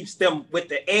what keeps them with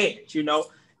the edge, you know.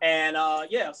 And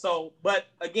yeah, so, but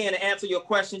again, to answer your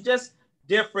question, just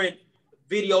different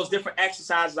videos, different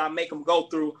exercises I make them go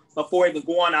through before even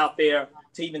going out there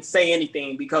to even say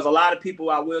anything. Because a lot of people,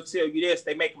 I will tell you this,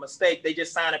 they make a mistake. They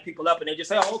just sign people up and they just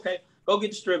say, oh, okay, go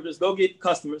get distributors, go get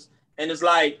customers. And it's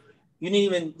like, you didn't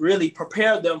even really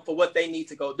prepare them for what they need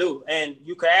to go do. And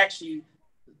you could actually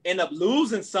end up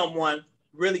losing someone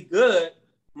really good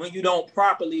when you don't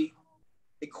properly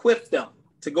equip them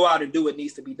to go out and do what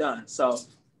needs to be done. So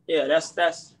yeah, that's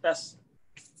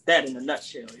that in a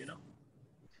nutshell, you know.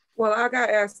 Well, I got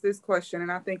asked this question,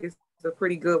 and I think it's a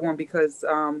pretty good one, because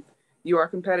you are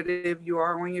competitive, you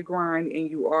are on your grind, and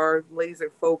you are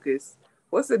laser focused.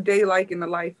 What's a day like in the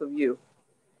life of you?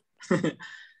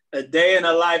 A day in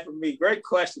the life of me. Great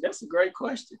question. That's a great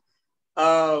question.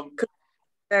 I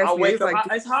wake up. Like,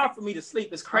 it's hard for me to sleep.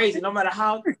 It's crazy. No matter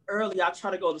how early I try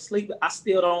to go to sleep, I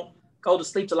still don't go to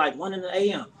sleep till like 1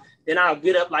 a.m. Then I'll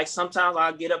get up, like sometimes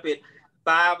I'll get up at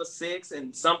 5 or 6,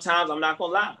 and sometimes, I'm not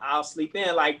gonna lie, I'll sleep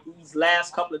in. Like these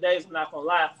last couple of days, I'm not gonna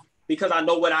lie, because I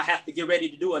know what I have to get ready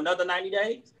to do another 90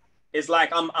 days. It's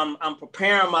like I'm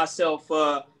preparing myself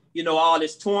for, you know, all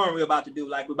this touring we're about to do.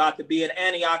 Like we're about to be in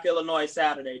Antioch, Illinois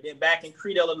Saturday, then back in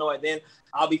Crete, Illinois. Then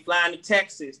I'll be flying to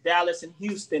Texas, Dallas, and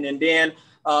Houston, and then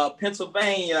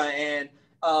Pennsylvania, and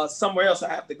somewhere else I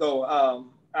have to go.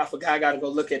 I forgot, I got to go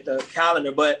look at the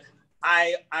calendar, but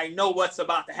I know what's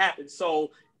about to happen.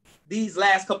 So these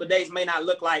last couple of days may not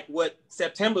look like what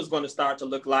September is going to start to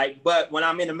look like, but when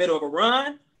I'm in the middle of a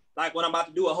run, like when I'm about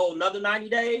to do a whole nother 90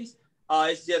 days,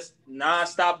 it's just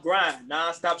nonstop grind,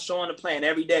 nonstop showing the plan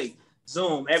every day,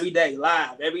 Zoom every day,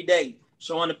 live every day,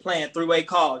 showing the plan, 3-way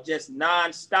call, just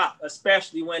nonstop,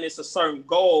 especially when it's a certain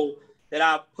goal that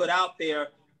I put out there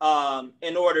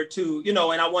in order to, you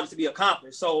know, and I want it to be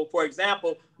accomplished. So for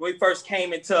example, when we first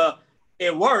came into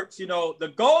It Works, you know, the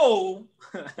goal,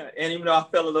 and even though I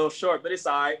fell a little short, but it's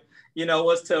all right, you know,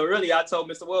 was to really, I told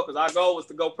Mr. Wilkins, our goal was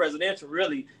to go presidential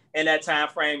really in that time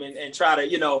frame, and try to,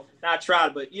 you know, not try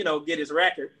to, but, you know, get his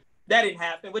record. That didn't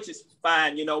happen, which is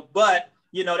fine, you know, but,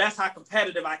 you know, that's how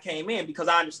competitive I came in, because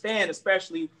I understand,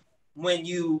 especially when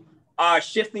you are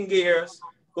shifting gears,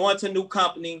 going to a new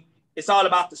company, it's all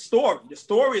about the story. The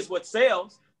story is what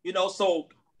sells, you know, so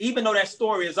even though that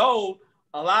story is old,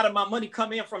 a lot of my money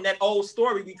come in from that old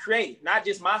story we created, not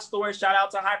just my story. Shout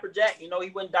out to Hyperjack. You know, he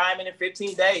went diamond in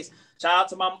 15 days. Shout out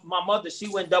to my mother. She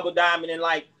went double diamond in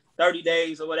like 30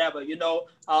 days or whatever. You know,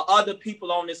 other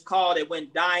people on this call that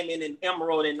went diamond and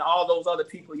emerald and all those other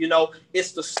people, you know,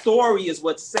 it's the story is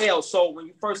what sells. So when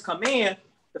you first come in,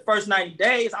 the first 90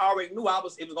 days, I already knew it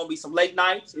was going to be some late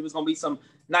nights. It was going to be some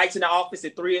nights in the office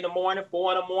at 3 a.m,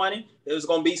 4 a.m. There was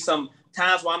going to be some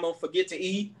times where I'm going to forget to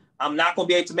eat. I'm not going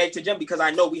to be able to make it to gym because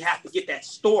I know we have to get that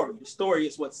story. The story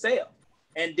is what sells.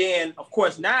 And then, of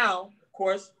course, now, of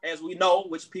course, as we know,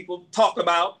 which people talk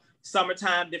about,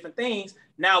 summertime, different things.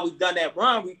 Now we've done that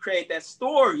run. We create that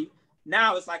story.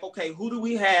 Now it's like, okay, who do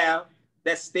we have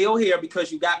that's still here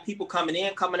because you got people coming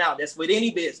in, coming out. That's with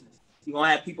any business. You're going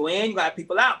to have people in, you got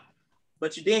people out.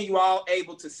 But you all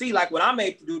able to see, like what I'm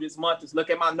able to do this month is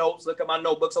look at my notes, look at my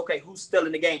notebooks. Okay, who's still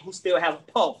in the game? Who still has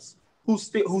a pulse?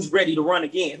 Who's ready to run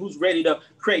again? Who's ready to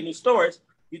create new stories?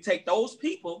 You take those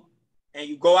people and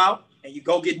you go out and you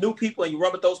go get new people and you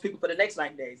run with those people for the next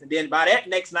 90 days. And then by that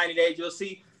next 90 days, you'll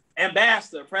see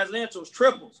ambassador, presidentials,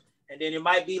 triples. And then it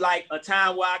might be like a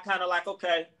time where I kind of like,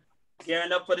 okay,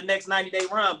 gearing up for the next 90-day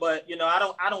run. But I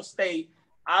don't stay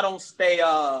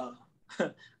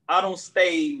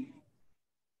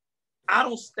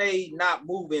not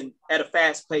moving at a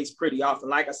fast pace pretty often.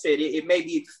 Like I said, it may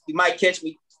be, you might catch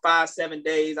me 5-7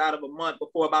 days out of a month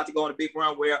before about to go on a big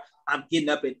run where I'm getting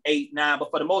up at 8, 9.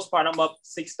 But for the most part, I'm up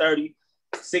 6:30.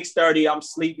 I'm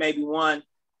sleep maybe 1.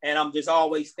 And I'm just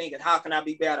always thinking, how can I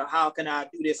be better? How can I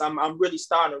do this? I'm really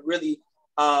starting to really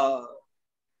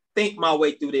think my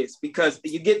way through this, because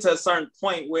you get to a certain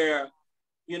point where,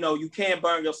 you can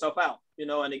burn yourself out,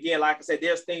 and again, like I said,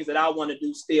 there's things that I want to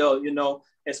do still,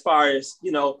 as far as,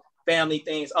 family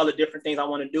things, other different things I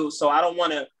want to do. So I don't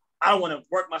want to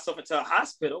work myself into a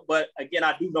hospital, but again,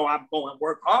 I do know I'm going to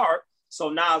work hard. So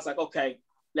now it's like, okay,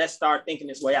 let's start thinking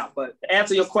this way out. But to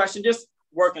answer your question, just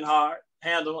working hard,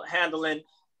 handling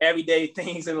everyday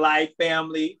things in life,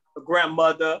 family, a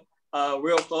grandmother,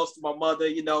 real close to my mother,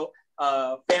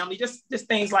 family, just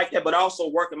things like that, but also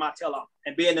working my tail off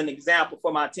and being an example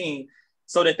for my team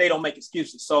so that they don't make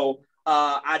excuses. So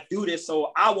I do this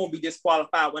so I won't be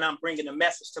disqualified when I'm bringing a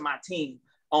message to my team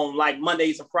on like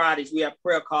Mondays and Fridays. We have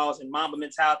prayer calls and prayer/Mamba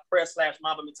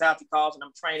mentality calls, and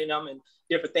I'm training them and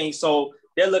different things. So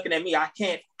they're looking at me. I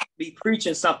can't be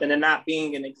preaching something and not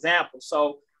being an example.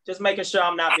 So just making sure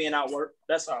I'm not being outworked.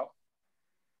 That's all.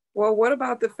 Well, what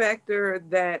about the factor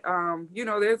that,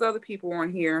 there's other people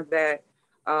on here that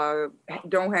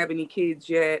don't have any kids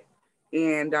yet.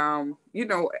 And,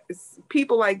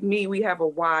 people like me, we have a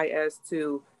why as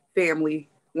to family,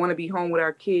 want to be home with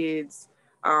our kids,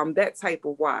 that type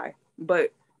of why.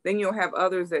 But then you'll have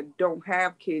others that don't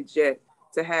have kids yet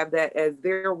to have that as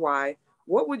their why.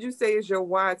 What would you say is your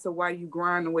why to why you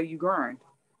grind the way you grind?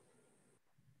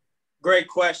 Great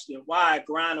question. Why I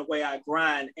grind the way I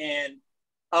grind. And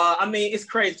it's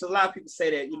crazy because a lot of people say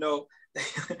that,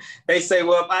 they say,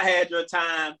 well, if I had your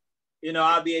time,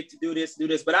 I'll be able to do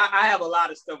this. But I have a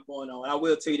lot of stuff going on. I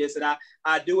will tell you this. And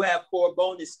I do have 4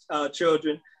 bonus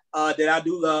children that I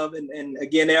do love. And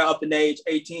again, they're up in age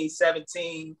 18,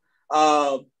 17,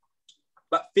 about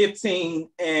 15.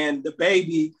 And the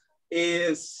baby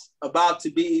is about to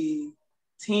be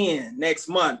 10 next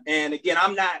month. And again,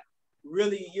 I'm not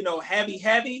really,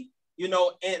 heavy,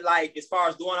 and like as far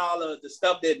as doing all of the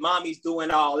stuff that mommy's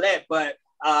doing, all that. But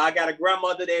I got a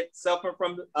grandmother that's suffering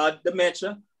from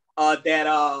dementia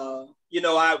that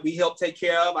we help take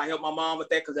care of. I help my mom with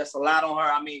that because that's a lot on her.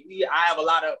 I have a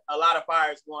lot of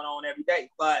fires going on every day.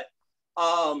 But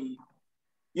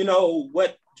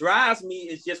what drives me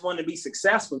is just wanting to be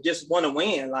successful, just want to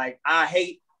win. Like I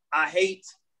hate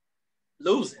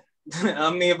losing.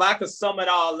 If I could sum it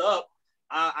all up,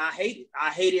 I hate it. I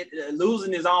hate it.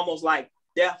 Losing is almost like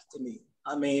death to me.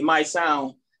 It might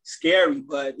sound scary,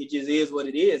 but it just is what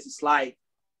it is. It's like,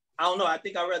 I don't know. I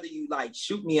think I'd rather you like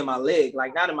shoot me in my leg,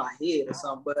 like not in my head or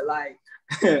something, but like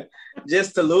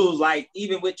just to lose, like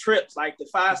even with trips, like the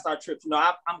 5-star trips,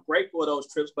 I'm grateful for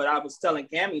those trips, but I was telling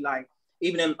Cammie, like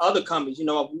even in other companies,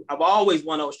 I've always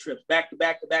won those trips back to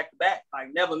back,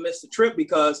 like never missed a trip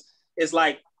because it's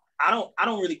like, I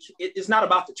don't really, it's not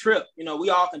about the trip. We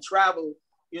all can travel,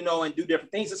 and do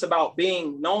different things. It's about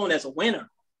being known as a winner.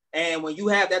 And when you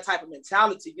have that type of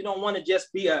mentality, you don't want to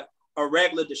just be a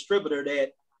regular distributor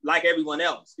that like everyone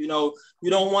else, you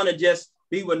don't want to just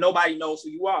be where nobody knows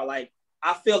who you are. Like,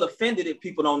 I feel offended if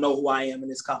people don't know who I am in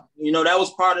this company. That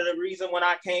was part of the reason when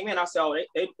I came in, I said, oh,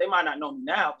 they might not know me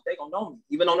now, but they gonna know me.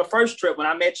 Even on the first trip when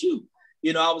I met you,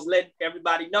 I was letting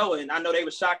everybody know. And I know they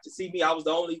were shocked to see me. I was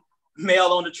the only male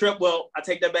on the trip. Well, I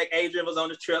take that back. Adrian was on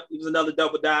the trip. He was another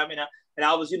double diamond. And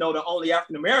I was, the only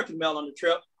African-American male on the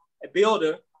trip, a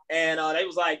builder. And they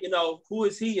was like, who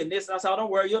is he? And this, and I said, oh,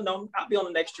 don't worry, you'll know me. I'll be on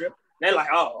the next trip. And they're like,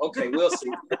 oh, okay, we'll see.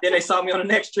 And then they saw me on the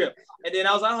next trip. And then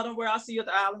I was like, oh, don't worry, I'll see you at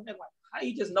the island. They're like, how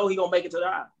you just know he gonna make it to the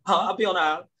island? I'll be on the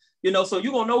island. So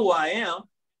you're gonna know who I am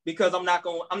because I'm not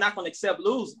gonna accept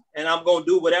losing. And I'm gonna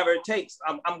do whatever it takes.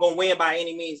 I'm gonna win by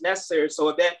any means necessary. So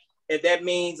if that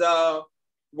means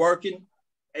working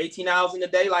 18 hours in a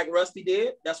day like Rusty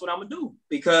did, that's what I'm gonna do.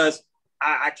 Because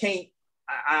I can't,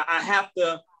 I have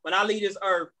to, when I leave this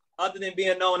earth, other than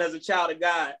being known as a child of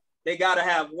God, they gotta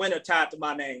have winner tied to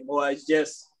my name, or it's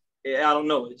just, I don't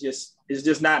know, it's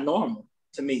just not normal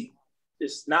to me.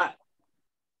 It's not.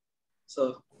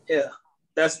 So yeah,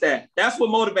 that's that. That's what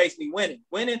motivates me, winning.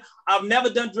 Winning. I've never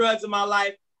done drugs in my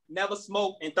life, never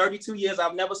smoked. In 32 years,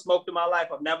 I've never smoked in my life.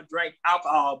 I've never drank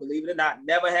alcohol, believe it or not.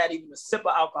 Never had even a sip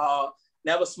of alcohol,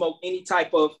 never smoked any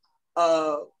type of,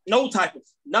 no type of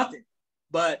nothing.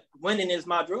 But winning is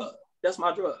my drug. That's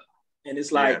my drug. And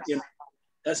it's like, you know,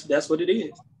 that's what it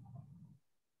is.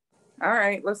 All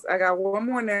right, I got one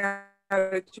more now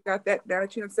that you got that, now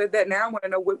that you have said that, now I want to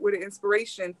know what the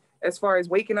inspiration as far as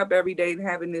waking up every day and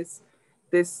having this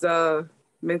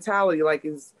mentality, like,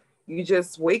 is you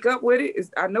just wake up with it?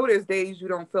 I know there's days you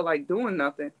don't feel like doing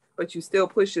nothing, but you still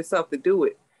push yourself to do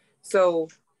it. So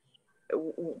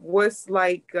what's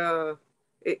like,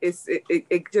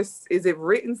 it just, is it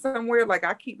written somewhere? Like,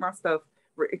 I keep my stuff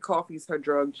written. Coffee's her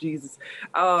drug, Jesus.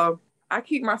 I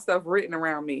keep my stuff written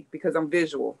around me because I'm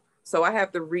visual. So I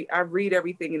have to read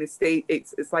everything in a state.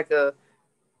 It's like a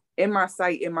in my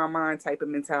sight, in my mind type of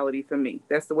mentality for me.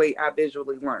 That's the way I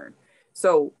visually learn.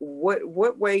 So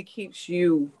what way keeps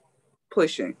you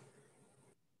pushing?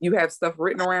 You have stuff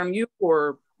written around you,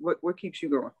 or what keeps you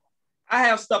going? I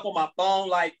have stuff on my phone.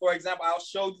 Like, for example, I'll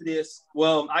show you this.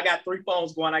 Well, I got 3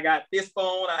 phones going. I got this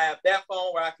phone. I have that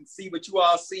phone where I can see what you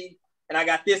all see. And I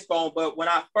got this phone. But when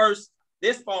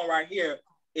this phone right here,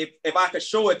 if I could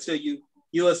show it to you,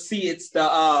 you'll see it's the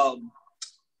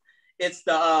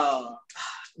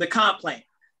comp plan.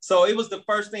 So it was the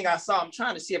first thing I saw. I'm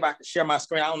trying to see if I could share my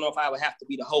screen. I don't know if I would have to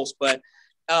be the host, but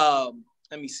let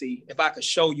me see if I could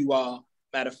show you all.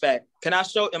 Matter of fact, can I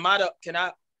show them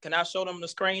the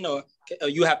screen, or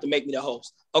you have to make me the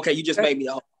host? Okay, you just made me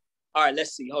the host. All right,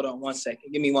 let's see. Hold on 1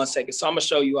 second. Give me 1 second. So I'm gonna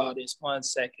show you all this. 1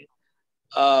 second.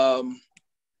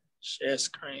 Share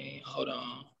screen. Hold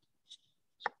on.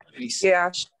 Let me see. Yeah.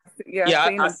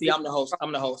 I see. I'm the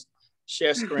host.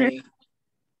 Share screen.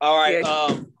 All right.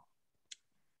 Yeah.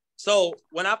 So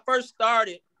when I first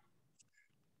started,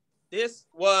 this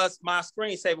was my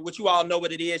screensaver, which you all know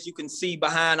what it is. You can see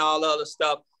behind all the other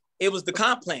stuff. It was the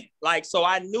comp plan. Like, so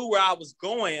I knew where I was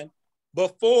going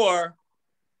before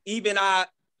even I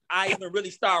even really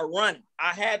started running.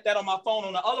 I had that on my phone.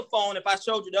 On the other phone, if I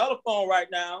showed you the other phone right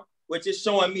now, which is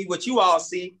showing me what you all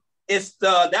see,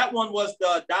 that one was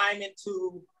the Diamond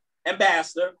to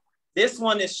Ambassador. This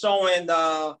one is showing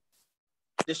the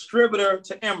Distributor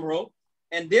to Emerald.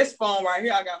 And this phone right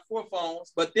here, I got 4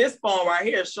 phones, but this phone right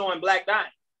here is showing Black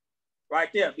Diamond right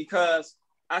there, because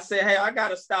I said, hey, I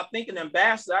got to stop thinking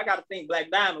Ambassador. I got to think Black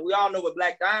Diamond. We all know what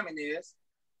Black Diamond is.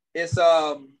 It's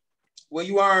where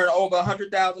you earn over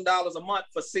 $100,000 a month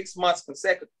for 6 months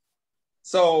consecutive.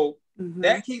 So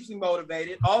that keeps me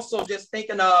motivated. Also, just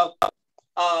thinking of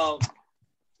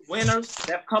winners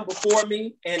that come before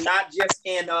me, and not just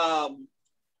in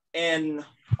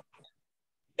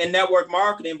network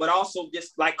marketing, but also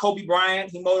just like Kobe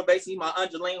Bryant, he motivates me. My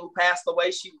Angeline, who passed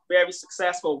away, she was very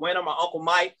successful winner. My Uncle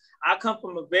Mike. I come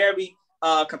from a very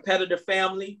competitive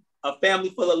family, a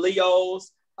family full of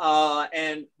Leos,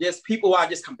 and just people who are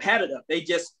just competitive. They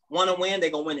just want to win. They're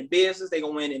going to win in business. They're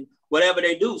going to win in whatever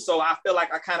they do. So I feel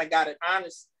like I kind of got it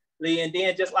honestly. And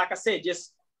then just like I said,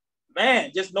 just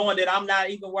knowing that I'm not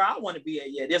even where I want to be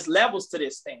at yet. There's levels to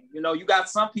this thing. You know, you got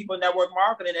some people in network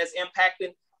marketing that's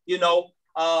impacting,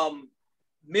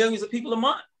 millions of people a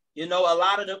month. You know, a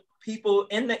lot of the people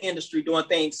in the industry doing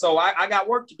things. So I got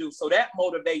work to do. So that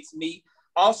motivates me.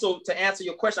 Also, to answer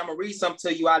your question, I'm going to read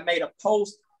something to you. I made a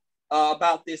post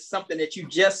about this, something that you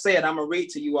just said. I'm going to read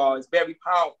to you all. It's very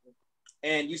powerful.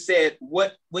 And you said,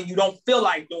 when you don't feel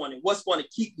like doing it, what's going to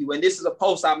keep you? And this is a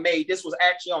post I made. This was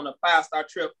actually on a 5-star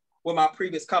trip with my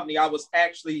previous company. I was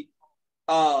actually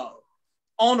on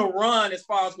a run as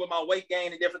far as with my weight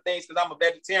gain and different things, because I'm a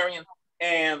vegetarian,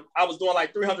 and I was doing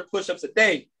like 300 push-ups a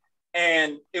day.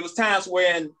 And it was times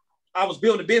when I was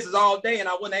building a business all day and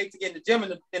I wasn't able to get in the gym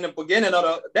in the beginning of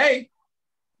the day.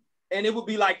 And it would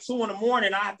be like 2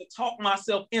 a.m. I had to talk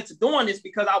myself into doing this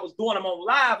because I was doing them on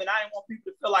live, and I didn't want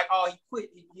people to feel like, oh, he quit,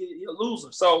 he's a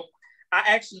loser. So I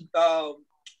actually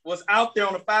was out there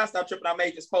on a 5-star trip, and I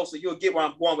made this post, so you'll get where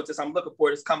I'm going with this. I'm looking for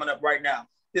it. It's coming up right now.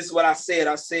 This is what I said.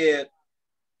 I said,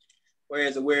 where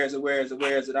is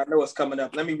it? I know it's coming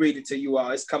up. Let me read it to you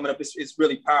all. It's coming up. It's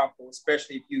really powerful,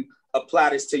 especially if you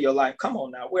apply this to your life. Come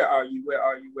on now. Where are you?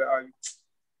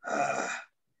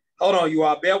 Hold on, you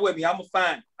all. Bear with me. I'm going to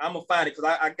find it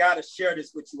because I got to share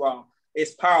this with you all.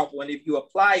 It's powerful. And if you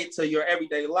apply it to your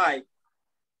everyday life,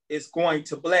 it's going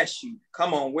to bless you.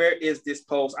 Come on. Where is this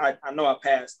post? I know I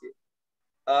passed it.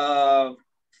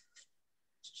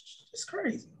 It's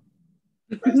crazy.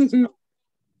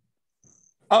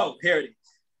 Oh, here it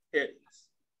is.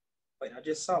 Wait, I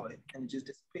just saw it and it just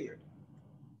disappeared.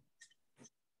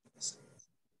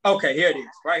 Okay, here it is,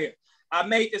 right here. I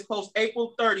made this post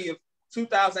April 30th,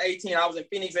 2018. I was in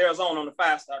Phoenix, Arizona on the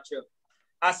 5-star trip.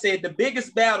 I said, the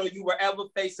biggest battle you will ever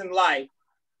face in life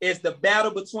is the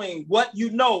battle between what you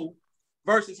know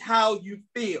versus how you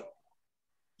feel.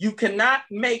 You cannot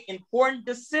make important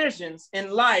decisions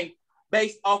in life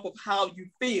based off of how you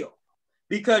feel,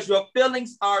 because your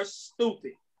feelings are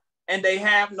stupid and they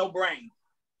have no brain,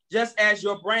 just as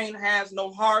your brain has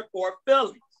no heart or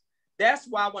feelings. That's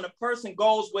why when a person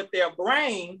goes with their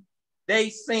brain, they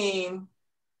seem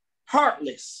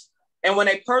heartless. And when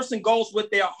a person goes with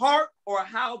their heart or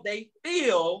how they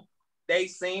feel, they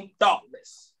seem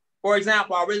thoughtless. For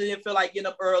example, I really didn't feel like getting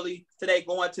up early today,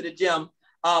 going to the gym,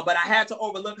 but I had to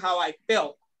overlook how I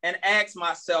felt and ask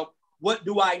myself, what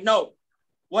do I know?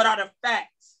 What are the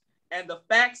facts? And the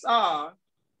facts are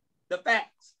the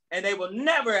facts, and they will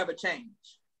never ever change,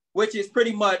 which is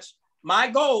pretty much my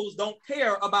goals don't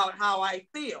care about how I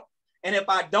feel. And if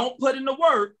I don't put in the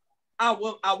work, I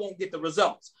won't get the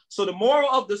results. So the moral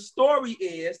of the story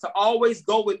is to always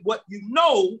go with what you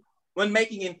know when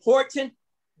making important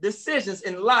decisions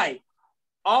in life.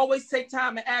 Always take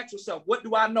time and ask yourself, what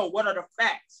do I know? What are the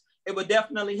facts? It will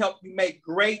definitely help you make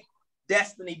great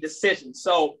destiny decisions.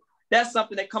 So that's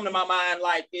something that come to my mind.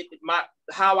 Like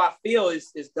how I feel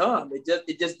is dumb.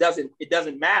 It just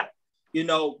doesn't matter. You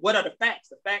know, what are the facts?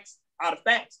 The facts are the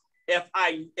facts. If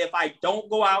I don't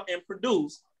go out and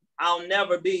produce, I'll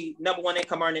never be number one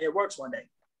income earner at Works one day.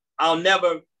 I'll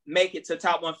never make it to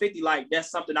top 150. Like,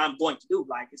 that's something I'm going to do.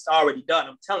 Like, it's already done.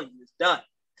 I'm telling you, it's done.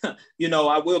 You know,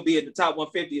 I will be at the top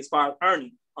 150 as far as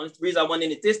earning. Only reason I went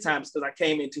in at this time is because I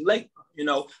came in too late, you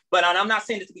know. But I'm not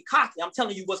saying it to be cocky. I'm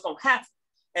telling you what's going to happen.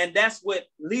 And that's what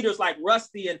leaders like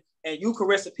Rusty and you,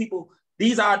 Carissa, people,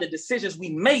 these are the decisions we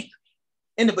make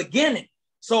in the beginning.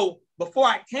 So before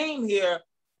I came here,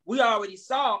 we already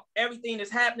saw everything that's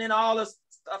happening, all this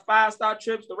 5-star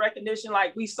trips, the recognition,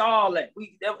 like we saw all that.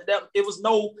 It was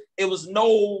no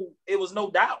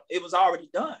doubt. It was already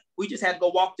done. We just had to go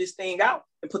walk this thing out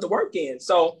and put the work in.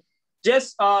 So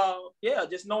just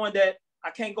knowing that I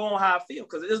can't go on how I feel,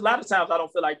 because there's a lot of times I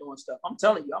don't feel like doing stuff. I'm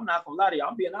telling you, I'm not gonna lie to you.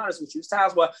 I'm being honest with you. There's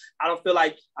times where I don't feel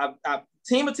like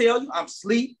team will tell you I'm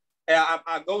asleep.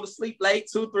 I go to sleep late,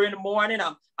 2, 3 in the morning.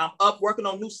 I'm up working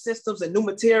on new systems and new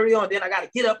material, and then I got to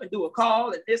get up and do a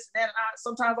call and this and that. And I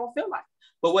sometimes don't feel like it.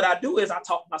 But what I do is I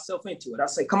talk myself into it. I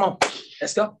say, come on,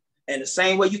 let's go. And the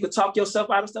same way you could talk yourself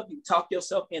out of stuff, you talk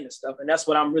yourself into stuff. And that's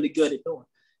what I'm really good at doing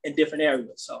in different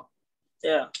areas. So,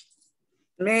 yeah.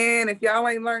 Man, if y'all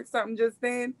ain't learned something just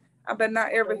then, I better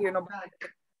not ever hear nobody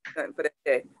nothing for that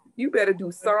day. You better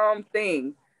do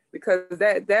something, because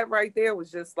that right there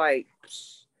was just like,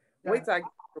 wait till I get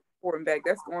reporting back.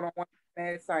 That's going on one of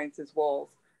mad scientist walls.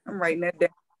 I'm writing that down.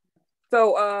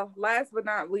 So last but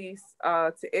not least,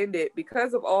 to end it,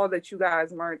 because of all that you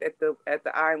guys learned at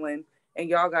the island, and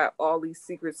y'all got all these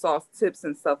secret sauce tips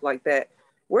and stuff like that,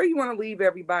 where you want to leave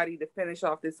everybody to finish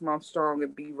off this month strong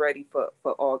and be ready for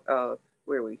all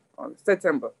where are we on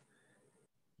September?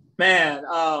 Man,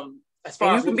 as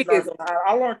far as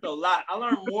I learned a lot. I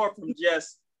learned more from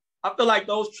I feel like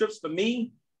those trips for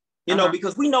me, you know,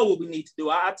 because we know what we need to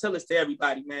do. I tell this to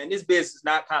everybody, man, this business is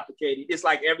not complicated. It's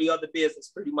like every other business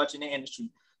pretty much in the industry.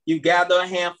 You gather a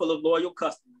handful of loyal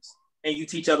customers and you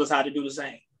teach others how to do the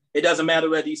same. It doesn't matter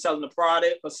whether you're selling a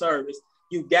product or service.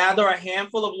 You gather a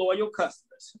handful of loyal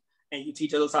customers and you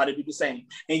teach others how to do the same.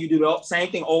 And you do the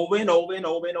same thing over and over and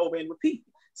over and over and repeat.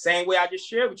 Same way I just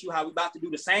shared with you how we about to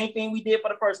do the same thing we did for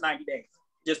the first 90 days.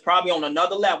 Just probably on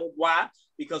another level. Why?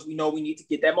 Because we know we need to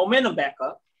get that momentum back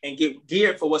up and get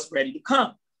geared for what's ready to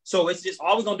come. So it's just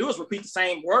all we're gonna do is repeat the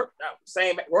same work,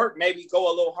 maybe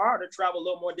go a little harder, travel a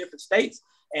little more different states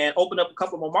and open up a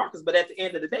couple more markets. But at the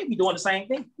end of the day, we're doing the same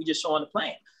thing. We just showing the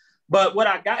plan. But what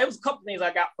I got, it was a couple things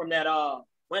I got from that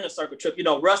winter circle trip. You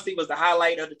know, Rusty was the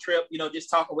highlight of the trip, you know, just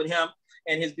talking with him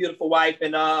and his beautiful wife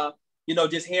and, you know,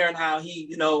 just hearing how he,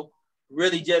 you know,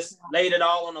 really just laid it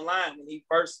all on the line when he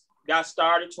first got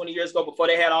started 20 years ago, before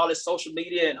they had all this social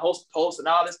media and posts and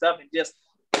all this stuff, and just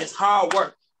hard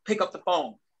work, pick up the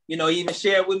phone. You know, he even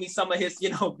shared with me some of his, you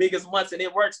know, biggest months and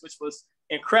it works, which was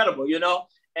incredible, you know,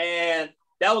 and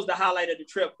that was the highlight of the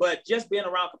trip. But just being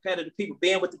around competitive people,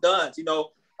 being with the Duns, you know,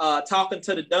 talking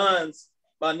to the Duns,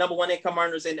 number one income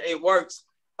earners, and it works,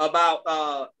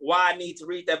 about why I need to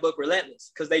read that book,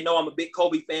 Relentless, because they know I'm a big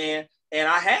Kobe fan. And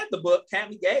I had the book,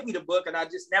 Tammy gave me the book, and I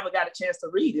just never got a chance to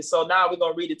read it. So now we're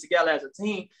going to read it together as a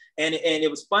team. And it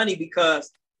was funny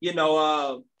because, you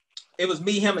know, it was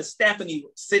me, him, and Stephanie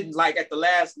sitting like at the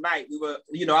last night. We were,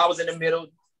 you know, I was in the middle.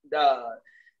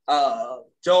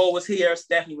 Joel was here,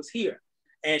 Stephanie was here.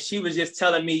 And she was just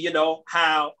telling me, you know,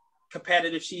 how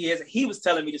competitive she is. And he was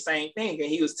telling me the same thing. And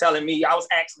he was telling me, I was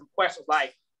asking him questions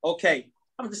like, okay,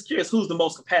 I'm just curious, who's the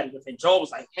most competitive? And Joel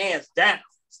was like, hands down,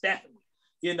 Stephanie,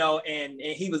 you know, and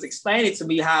he was explaining to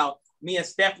me how me and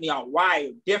Stephanie are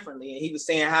wired differently. And he was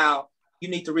saying how you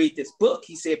need to read this book.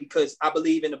 He said, because I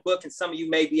believe in the book, and some of you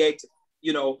may be able to,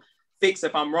 you know, fix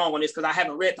if I'm wrong on this, because I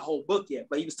haven't read the whole book yet,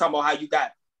 but he was talking about how you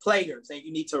got players and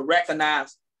you need to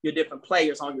recognize your different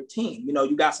players on your team. You know,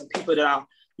 you got some people that are,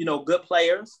 you know, good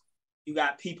players. You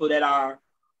got people that are,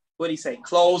 what did he say,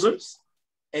 closers.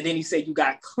 And then he said, you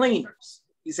got cleaners.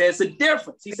 He said, it's a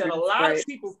difference. He said, a lot of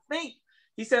people think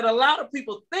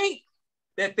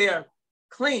that they're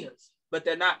cleaners, but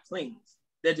they're not cleaners.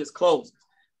 They're just closers.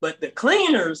 But the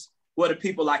cleaners were the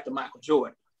people like the Michael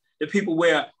Jordan, the people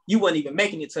where you weren't even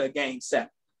making it to a game 7.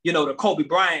 You know, the Kobe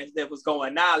Bryant that was going to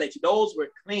annihilate you. Those were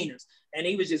cleaners. And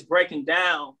he was just breaking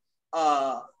down,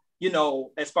 you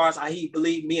know, as far as how he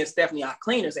believed me and Stephanie are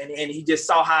cleaners. And he just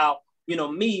saw how, you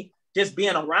know, me just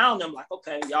being around them, like,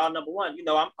 okay, y'all number one, you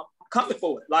know, I'm coming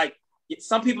for it. Like,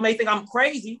 some people may think I'm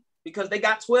crazy because they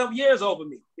got 12 years over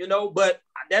me, you know, but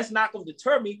that's not going to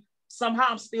deter me. Somehow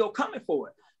I'm still coming for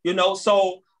it, you know.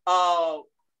 So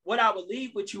what I would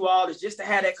leave with you all is just to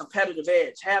have that competitive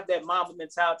edge, have that Mamba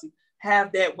mentality,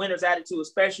 have that winner's attitude,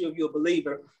 especially if you're a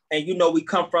believer. And, you know, we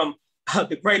come from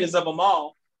the greatest of them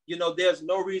all. You know, there's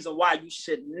no reason why you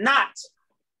should not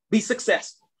be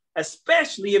successful,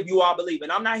 especially if you are believing.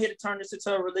 I'm not here to turn this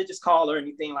into a religious call or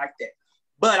anything like that.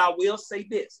 But I will say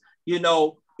this, you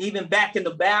know, even back in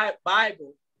the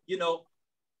Bible, you know,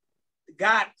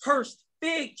 God cursed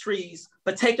fig trees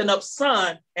for taking up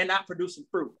sun and not producing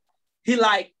fruit. He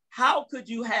like, how could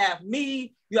you have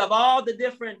me? You have all the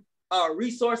different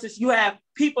resources. You have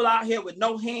people out here with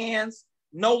no hands,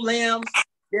 no limbs.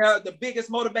 They're the biggest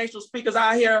motivational speakers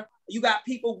out here. You got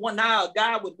people, now a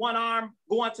guy with one arm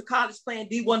going to college playing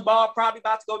D1 ball, probably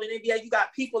about to go to the NBA. You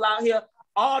got people out here,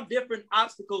 all different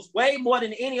obstacles, way more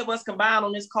than any of us combined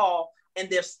on this call, and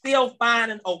they're still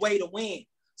finding a way to win.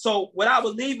 So what I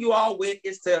would leave you all with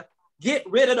is to get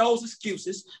rid of those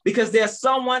excuses, because there's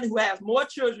someone who has more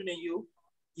children than you.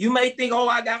 You may think, oh,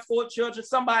 I got 4 children.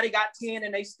 Somebody got 10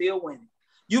 and they still winning.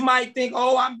 You might think,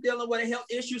 oh, I'm dealing with a health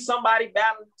issue. Somebody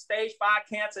battling stage 5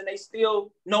 cancer and they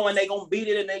still knowing they're going to beat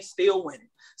it and they still winning.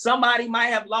 Somebody might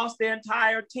have lost their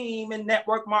entire team in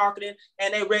network marketing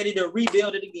and they're ready to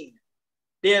rebuild it again.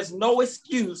 There's no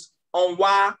excuse on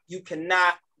why you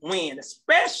cannot win,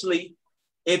 especially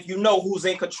if you know who's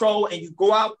in control and you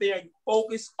go out there and you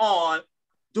focus on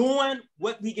doing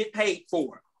what we get paid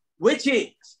for, which is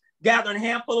gathering a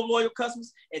handful of loyal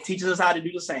customers and teaching us how to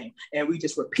do the same. And we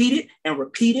just repeat it and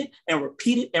repeat it and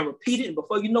repeat it and repeat it. And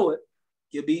before you know it,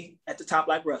 you'll be at the top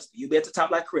like Rusty. You'll be at the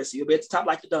top like Chris. You'll be at the top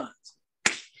like the Duns.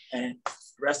 And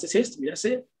the rest is history. That's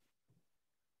it.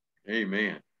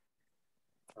 Amen.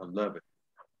 I love it.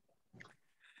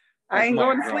 I ain't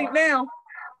going to sleep now.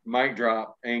 Mic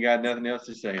drop. Ain't got nothing else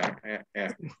to say.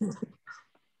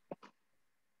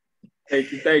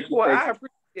 Thank you. Well, I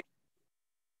appreciate it.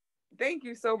 Thank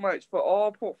you so much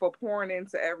for pouring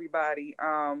into everybody.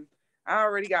 I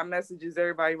already got messages.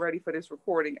 Everybody ready for this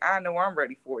recording? I know I'm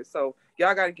ready for it. So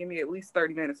y'all got to give me at least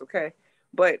 30 minutes, okay?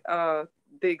 But the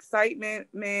excitement,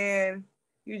 man,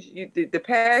 the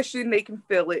passion, they can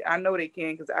feel it. I know they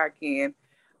can because I can.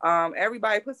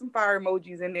 Everybody put some fire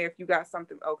emojis in there if you got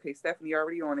something. Okay, Stephanie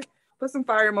already on it. Put some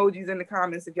fire emojis in the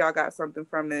comments if y'all got something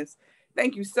from this.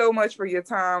 Thank you so much for your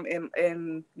time.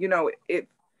 And you know, if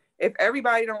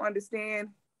everybody don't understand,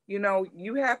 you know,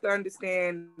 you have to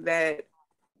understand that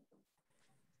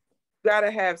you gotta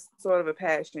have sort of a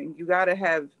passion. You gotta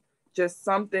have just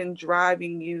something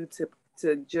driving you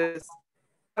to just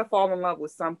fall in love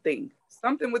with something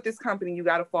with this company. You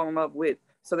gotta fall in love with,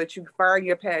 so that you find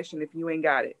your passion if you ain't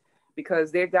got it,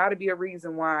 because there got to be a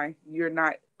reason why you're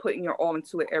not putting your all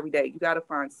into it every day. You got to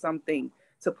find something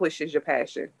to push as your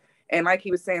passion. And like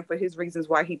he was saying, for his reasons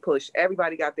why he pushed,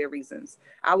 everybody got their reasons.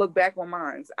 I look back on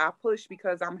mine. I push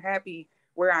because I'm happy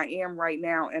where I am right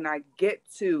now, and I get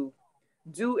to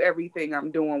do everything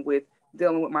I'm doing with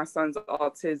dealing with my son's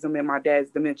autism and my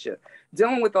dad's dementia.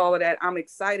 Dealing with all of that, I'm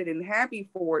excited and happy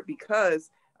for it because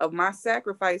of my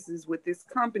sacrifices with this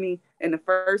company in the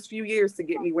first few years to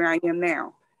get me where I am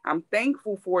now. I'm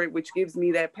thankful for it, which gives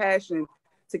me that passion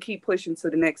to keep pushing to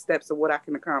the next steps of what I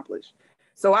can accomplish.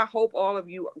 So I hope all of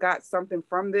you got something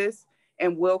from this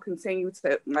and will continue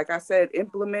to, like I said,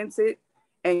 implement it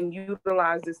and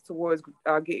utilize this towards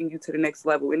getting you to the next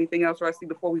level. Anything else, Rusty,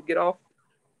 before we get off?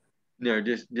 No,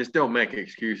 just don't make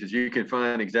excuses. You can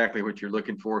find exactly what you're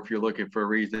looking for. If you're looking for a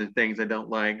reason, things I don't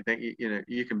like, you know,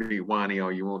 you can be whiny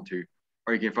all you want to,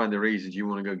 or you can find the reasons you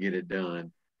want to go get it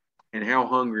done. and how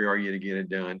hungry are you to get it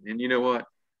done. And you know what?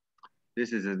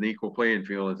 This is an equal playing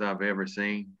field as I've ever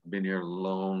seen. Been here a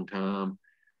long time.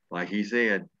 Like he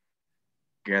said,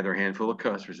 gather a handful of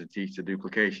customers and teach the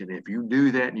duplication. If you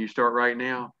do that and you start right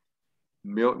now,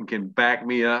 Milton can back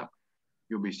me up.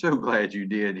 You'll be so glad you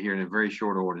did here in a very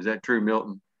short order. Is that true,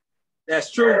 Milton?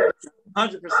 That's true.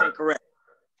 100% correct.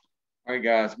 All right,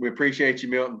 guys. We appreciate you,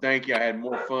 Milton. Thank you. I had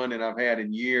more fun than I've had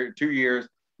in 2 years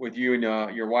with you and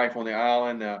your wife on the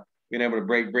island. Being able to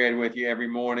break bread with you every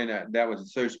morning. That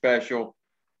was so special.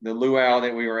 The luau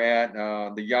that we were at,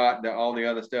 the yacht, all the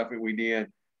other stuff that we did.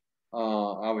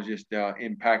 I was just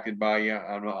impacted by you.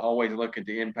 I'm always looking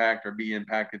to impact or be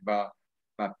impacted by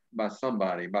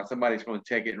somebody. Somebody's going to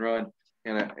take it and run.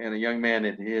 And a young man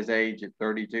at his age at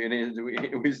 32,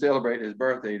 and we celebrate his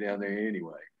birthday down there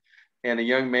anyway. And a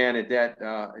young man at that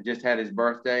just had his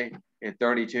birthday at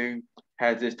 32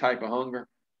 has this type of hunger.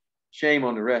 Shame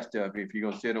on the rest of you if you're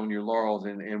gonna sit on your laurels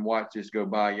and watch this go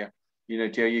by you. You know,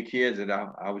 tell your kids that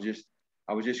I was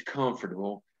just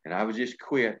comfortable and I was just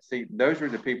quit. See, those are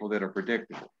the people that are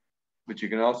predictable, but you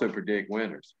can also predict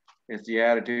winners. It's the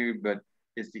attitude, but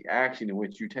it's the action in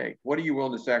which you take. What are you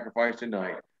willing to sacrifice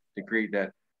tonight to create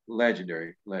that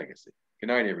legendary legacy? Good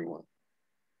night, everyone.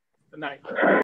 Good night.